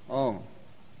 Oh,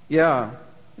 yeah.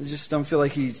 I just don't feel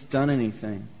like He's done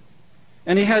anything.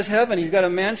 And He has heaven. He's got a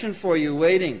mansion for you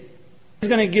waiting. He's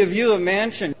going to give you a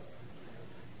mansion.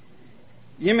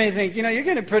 You may think, you're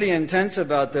getting pretty intense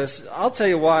about this. I'll tell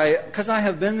you why. Because I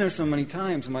have been there so many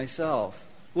times myself.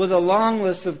 with a long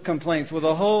list of complaints, with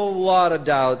a whole lot of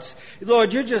doubts.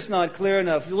 Lord, you're just not clear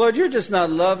enough. Lord, you're just not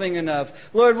loving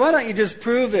enough. Lord, why don't you just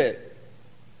prove it?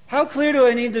 How clear do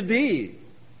I need to be?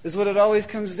 Is what it always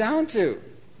comes down to.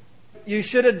 You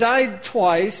should have died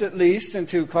twice, at least, in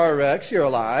 2 car wrecks. You're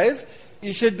alive.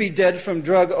 You should be dead from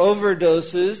drug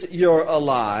overdoses. You're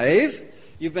alive.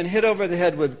 You've been hit over the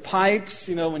head with pipes,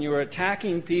 when you were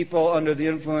attacking people under the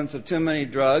influence of too many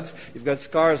drugs. You've got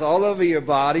scars all over your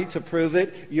body to prove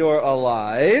it. You're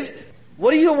alive.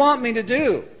 What do you want me to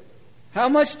do? How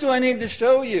much do I need to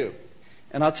show you?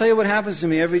 And I'll tell you what happens to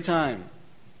me every time.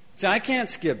 See, I can't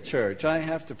skip church. I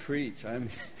have to preach.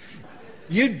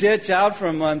 You ditch out for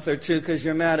a month or two because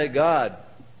you're mad at God.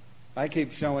 I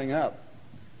keep showing up.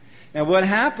 And what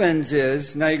happens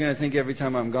is, now you're going to think every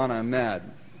time I'm gone I'm mad.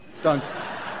 Don't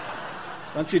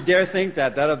you dare think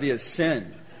that. That'll be a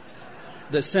sin.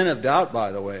 The sin of doubt,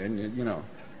 by the way. And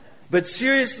But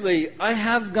seriously, I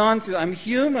have gone through. I'm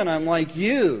human. I'm like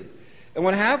you. And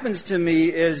what happens to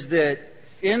me is that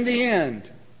in the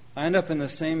end, I end up in the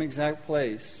same exact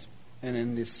place and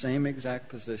in the same exact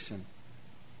position.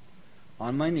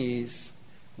 On my knees,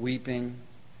 weeping,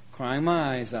 crying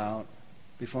my eyes out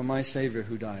before my Savior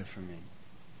who died for me,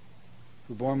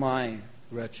 who bore my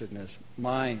wretchedness,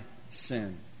 my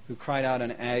sin, who cried out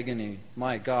in agony,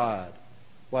 my God,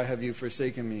 why have you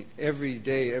forsaken me? Every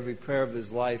day, every prayer of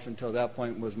his life until that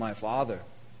point was my Father.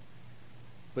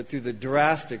 But through the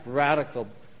drastic, radical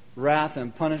wrath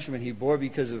and punishment he bore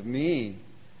because of me,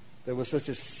 there was such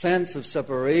a sense of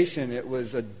separation. It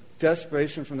was a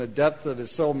desperation from the depth of his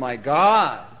soul, my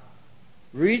God,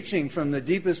 reaching from the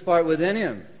deepest part within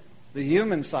him, the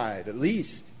human side at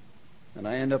least. And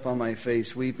I end up on my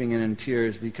face weeping and in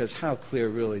tears because how clear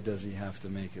really does he have to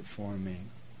make it for me?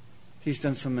 He's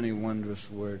done so many wondrous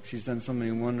works. He's done so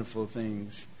many wonderful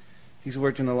things. He's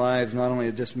worked in the lives not only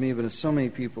of just me, but of so many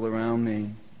people around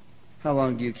me. How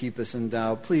long do you keep us in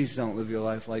doubt? Please don't live your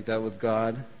life like that with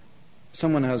God.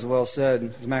 Someone has well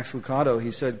said, Max Lucado,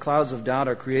 he said, clouds of doubt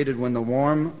are created when the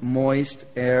warm, moist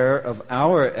air of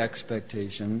our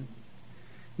expectation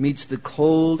meets the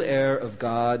cold air of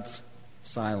God's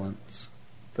silence.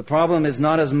 The problem is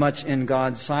not as much in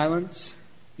God's silence,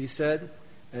 he said,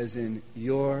 as in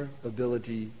your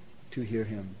ability to hear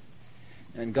him.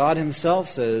 And God himself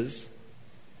says,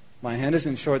 my hand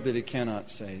isn't short that it cannot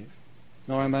save,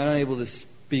 nor am I unable to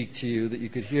speak to you that you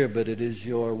could hear, but it is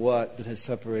your what that has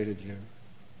separated you?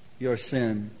 Your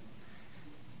sin.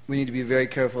 We need to be very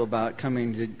careful about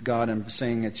coming to God and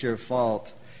saying it's your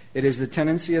fault. It is the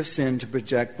tendency of sin to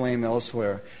project blame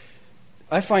elsewhere.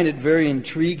 I find it very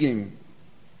intriguing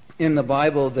in the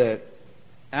Bible that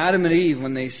Adam and Eve,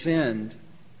 when they sinned,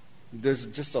 there's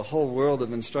just a whole world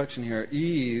of instruction here.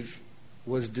 Eve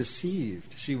was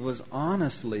deceived. She was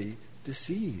honestly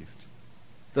deceived.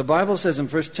 The Bible says in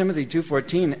 1 Timothy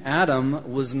 2:14,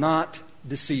 Adam was not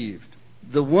deceived.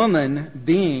 The woman,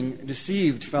 being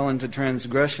deceived, fell into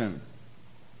transgression.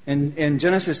 In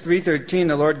Genesis 3:13,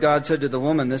 the Lord God said to the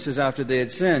woman, this is after they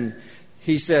had sinned,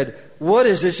 he said, what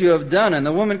is this you have done? And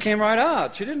the woman came right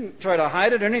out. She didn't try to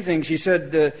hide it or anything. She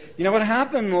said, you know what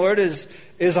happened, Lord, is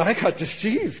I got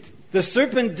deceived. The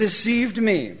serpent deceived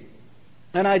me.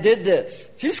 And I did this.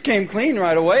 She just came clean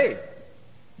right away.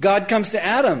 God comes to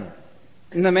Adam.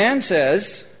 And the man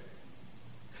says,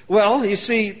 well, you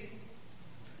see,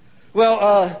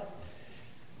 there's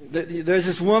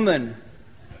this woman.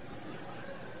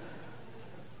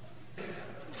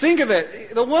 Think of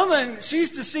it. The woman,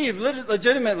 she's deceived.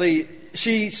 Legitimately,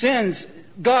 she sins.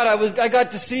 God, I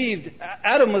got deceived.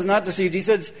 Adam was not deceived. He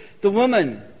says, the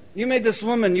woman, you made this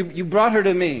woman, you brought her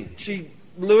to me. She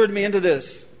lured me into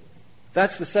this.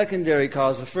 That's the secondary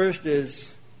cause. The first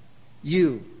is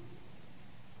you.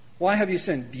 Why have you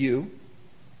sinned? You.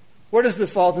 Where does the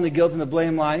fault and the guilt and the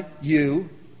blame lie? You.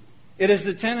 It is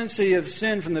the tendency of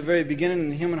sin from the very beginning in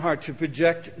the human heart to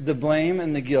project the blame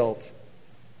and the guilt.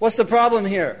 What's the problem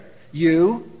here?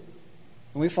 You.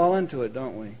 And we fall into it,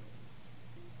 don't we?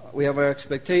 We have our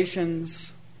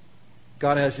expectations.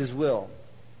 God has his will.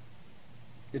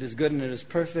 It is good and it is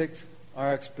perfect.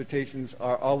 Our expectations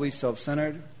are always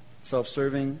self-centered,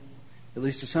 self-serving. At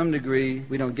least to some degree,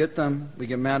 we don't get them. We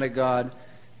get mad at God.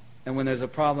 And when there's a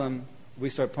problem,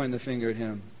 we start pointing the finger at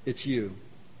him. It's you.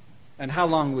 And how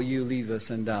long will you leave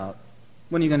us in doubt?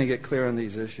 When are you going to get clear on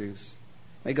these issues?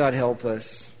 May God help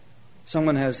us.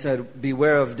 Someone has said,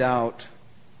 beware of doubt,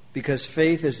 because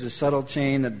faith is the subtle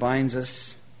chain that binds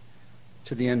us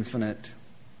to the infinite.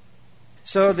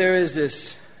 So there is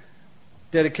this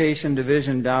dedication,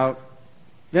 division, doubt.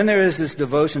 Then there is this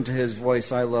devotion to his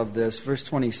voice. I love this. Verse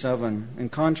 27. In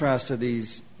contrast to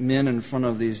these men in front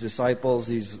of these disciples,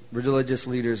 these religious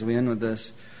leaders. We end with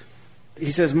this.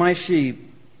 He says, my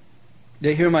sheep,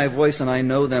 they hear my voice and I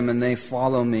know them and they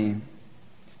follow me.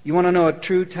 You want to know a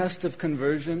true test of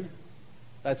conversion?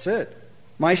 That's it.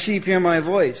 My sheep hear my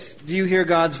voice. Do you hear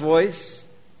God's voice?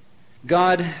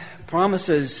 God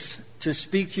promises to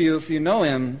speak to you if you know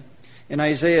Him. In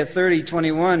Isaiah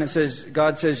 30:21, it says,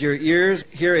 God says, your ears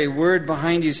hear a word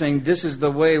behind you saying, this is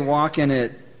the way, walk in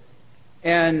it.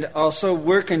 And also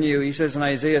work in you. He says in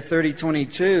Isaiah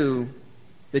 30:22,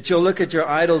 that you'll look at your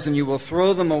idols and you will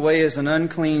throw them away as an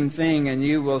unclean thing and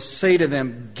you will say to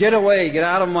them, get away, get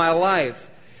out of my life.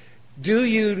 Do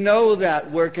you know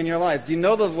that work in your life? Do you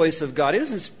know the voice of God? He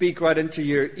doesn't speak right into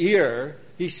your ear.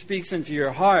 He speaks into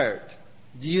your heart.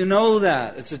 Do you know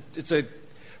that? It's a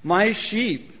my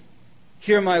sheep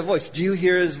hear my voice. Do you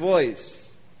hear His voice?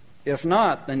 If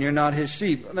not, then you're not His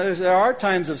sheep. There are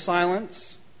times of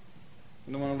silence.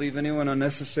 I don't want to leave anyone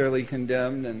unnecessarily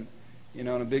condemned and, in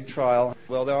a big trial.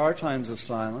 Well, there are times of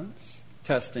silence,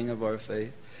 testing of our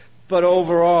faith. But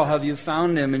overall, have you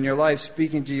found Him in your life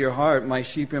speaking to your heart? My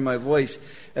sheep hear my voice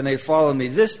and they follow me.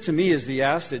 This, to me, is the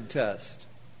acid test.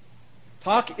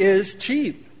 Talk is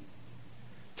cheap.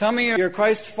 Tell me you're a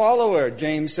Christ follower,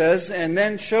 James says, and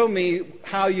then show me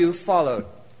how you followed.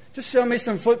 Just show me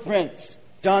some footprints.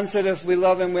 John said if we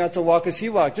love Him, we have to walk as He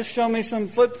walked. Just show me some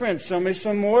footprints. Show me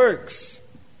some works.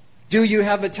 Do you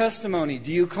have a testimony?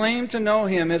 Do you claim to know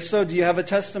Him? If so, do you have a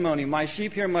testimony? My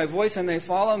sheep hear my voice and they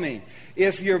follow me.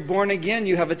 If you're born again,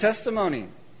 you have a testimony. You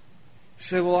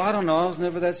say, well, I don't know. I was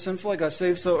never that sinful. I got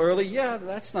saved so early. Yeah,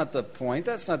 that's not the point.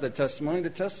 That's not the testimony. The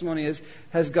testimony is,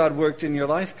 has God worked in your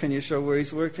life? Can you show where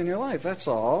He's worked in your life? That's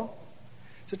all.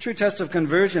 It's a true test of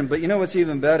conversion. But you know what's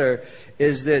even better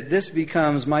is that this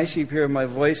becomes, my sheep hear my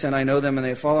voice and I know them and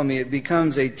they follow me. It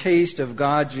becomes a taste of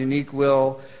God's unique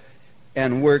will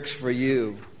and works for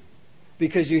you.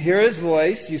 Because you hear His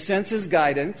voice, you sense His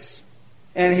guidance,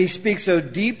 and He speaks so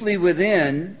deeply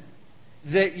within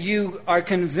that you are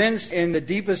convinced in the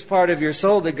deepest part of your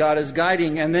soul that God is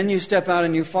guiding, and then you step out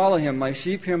and you follow Him. My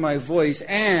sheep hear my voice,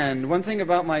 and one thing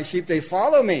about my sheep, they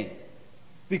follow me.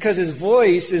 Because His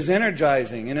voice is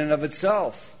energizing in and of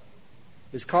itself.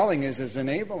 His calling is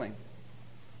enabling.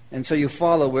 And so you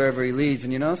follow wherever He leads.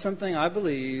 And you know something? I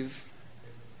believe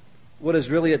what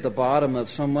is really at the bottom of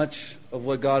so much of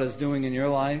what God is doing in your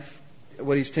life,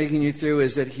 what He's taking you through,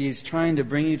 is that He's trying to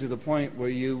bring you to the point where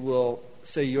you will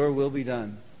say, your will be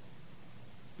done,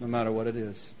 no matter what it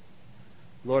is.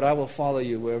 Lord, I will follow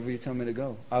you wherever you tell me to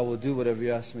go. I will do whatever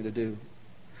you ask me to do.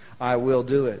 I will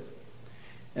do it.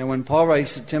 And when Paul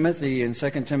writes to Timothy in 2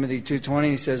 Timothy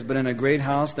 2:20, he says, but in a great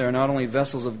house there are not only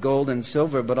vessels of gold and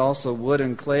silver, but also wood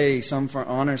and clay, some for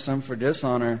honor, some for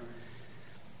dishonor.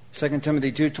 2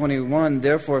 Timothy 2:21,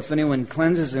 therefore if anyone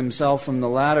cleanses himself from the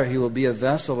latter, he will be a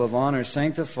vessel of honor,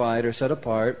 sanctified or set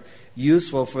apart,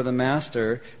 useful for the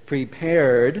master,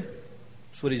 prepared,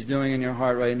 that's what He's doing in your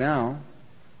heart right now,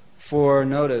 for,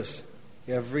 notice,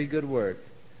 every good work.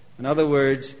 In other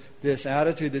words, this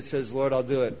attitude that says, Lord, I'll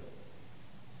do it.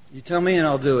 You tell me and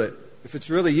I'll do it. If it's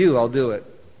really you, I'll do it.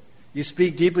 You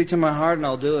speak deeply to my heart and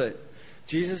I'll do it.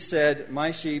 Jesus said,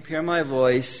 my sheep hear my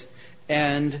voice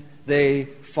and they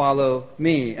follow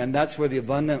me. And that's where the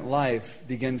abundant life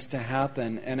begins to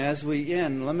happen. And as we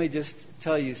end, let me just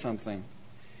tell you something.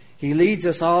 He leads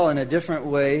us all in a different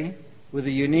way with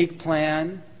a unique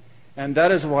plan. And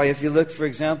that is why if you look, for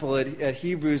example, at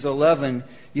Hebrews 11,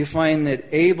 you find that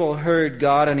Abel heard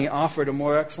God and he offered a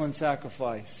more excellent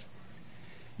sacrifice.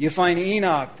 You find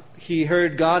Enoch, he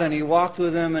heard God and he walked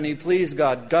with Him and he pleased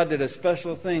God. God did a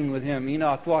special thing with him.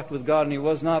 Enoch walked with God and he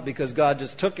was not, because God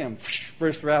just took him.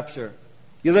 First rapture.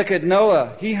 You look at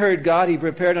Noah, he heard God, he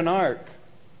prepared an ark.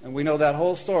 And we know that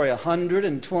whole story.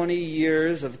 120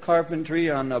 years of carpentry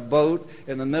on a boat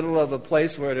in the middle of a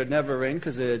place where it had never rained,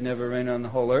 because it had never rained on the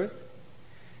whole earth.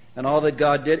 And all that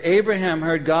God did. Abraham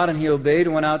heard God and he obeyed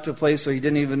and went out to a place where he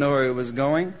didn't even know where he was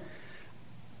going.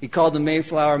 He called the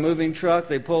Mayflower moving truck.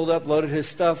 They pulled up, loaded his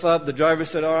stuff up. The driver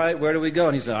said, all right, where do we go?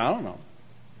 And he said, I don't know.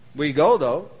 We go,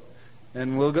 though.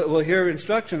 And we'll hear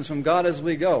instructions from God as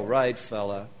we go. Right,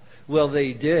 fella. Well,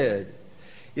 they did.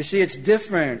 You see, it's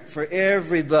different for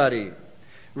everybody.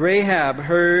 Rahab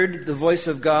heard the voice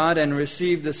of God and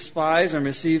received the spies and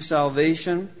received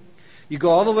salvation. You go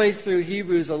all the way through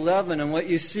Hebrews 11, and what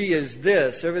you see is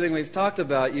this. Everything we've talked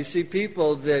about, you see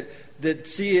people that that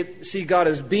see God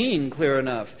as being clear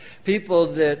enough. People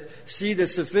that see the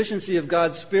sufficiency of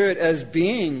God's Spirit as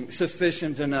being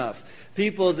sufficient enough.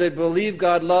 People that believe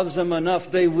God loves them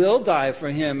enough, they will die for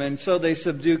Him. And so they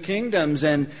subdue kingdoms.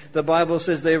 And the Bible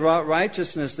says they wrought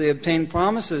righteousness. They obtained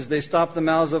promises. They stopped the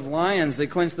mouths of lions. They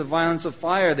quenched the violence of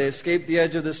fire. They escaped the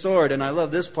edge of the sword. And I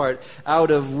love this part.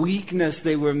 Out of weakness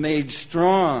they were made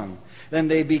strong. Then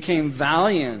they became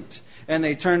valiant. And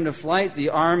they turned to flight the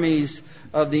armies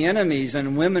of the enemies,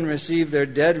 and women received their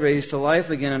dead raised to life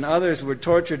again, and others were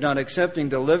tortured, not accepting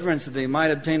deliverance, that they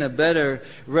might obtain a better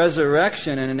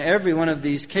resurrection. And in every one of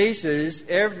these cases,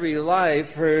 every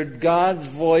life heard God's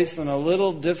voice in a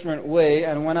little different way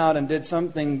and went out and did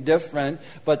something different,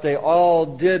 but they all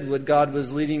did what God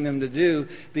was leading them to do,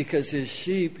 because His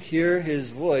sheep hear His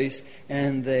voice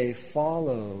and they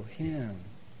follow Him.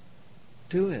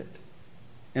 Do it,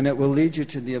 and it will lead you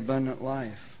to the abundant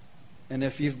life. And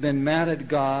if you've been mad at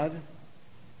God,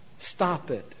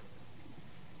 stop it.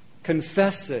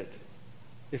 Confess it.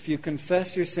 If you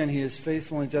confess your sin, He is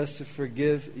faithful and just to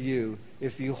forgive you.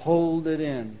 If you hold it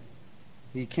in,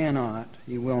 He cannot,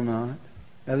 He will not.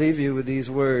 I leave you with these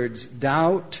words.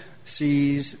 Doubt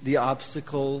sees the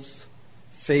obstacles.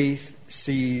 Faith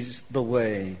sees the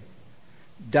way.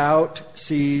 Doubt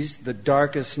sees the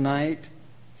darkest night.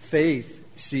 Faith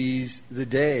sees the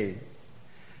day.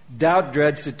 Doubt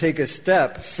dreads to take a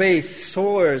step. Faith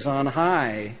soars on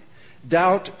high.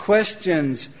 Doubt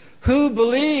questions, who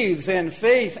believes? And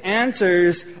faith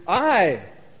answers, I.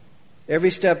 Every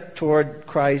step toward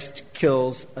Christ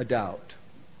kills a doubt.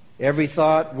 Every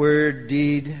thought, word,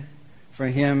 deed for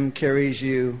Him carries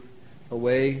you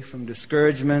away from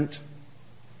discouragement.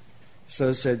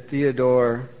 So said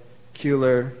Theodore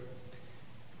Kuehler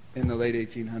in the late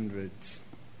 1800s.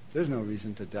 There's no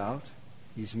reason to doubt.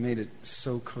 He's made it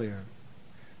so clear.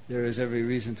 There is every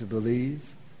reason to believe,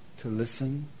 to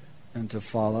listen, and to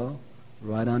follow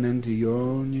right on into your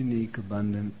own unique,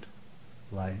 abundant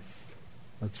life.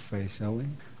 Let's pray, shall we?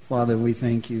 Father, we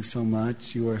thank You so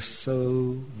much. You are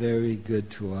so very good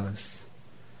to us.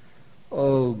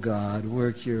 Oh God,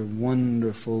 work Your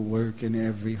wonderful work in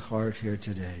every heart here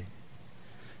today.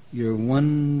 Your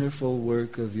wonderful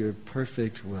work of Your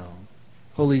perfect will.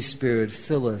 Holy Spirit,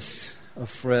 fill us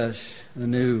afresh,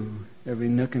 anew, every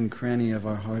nook and cranny of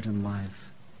our heart and life.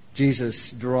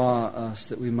 Jesus, draw us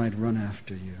that we might run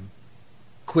after You.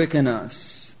 Quicken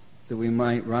us that we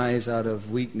might rise out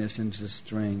of weakness into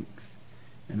strength.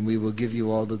 And we will give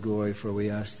You all the glory, for we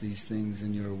ask these things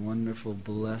in Your wonderful,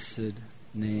 blessed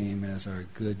name as our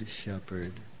Good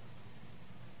Shepherd.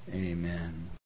 Amen.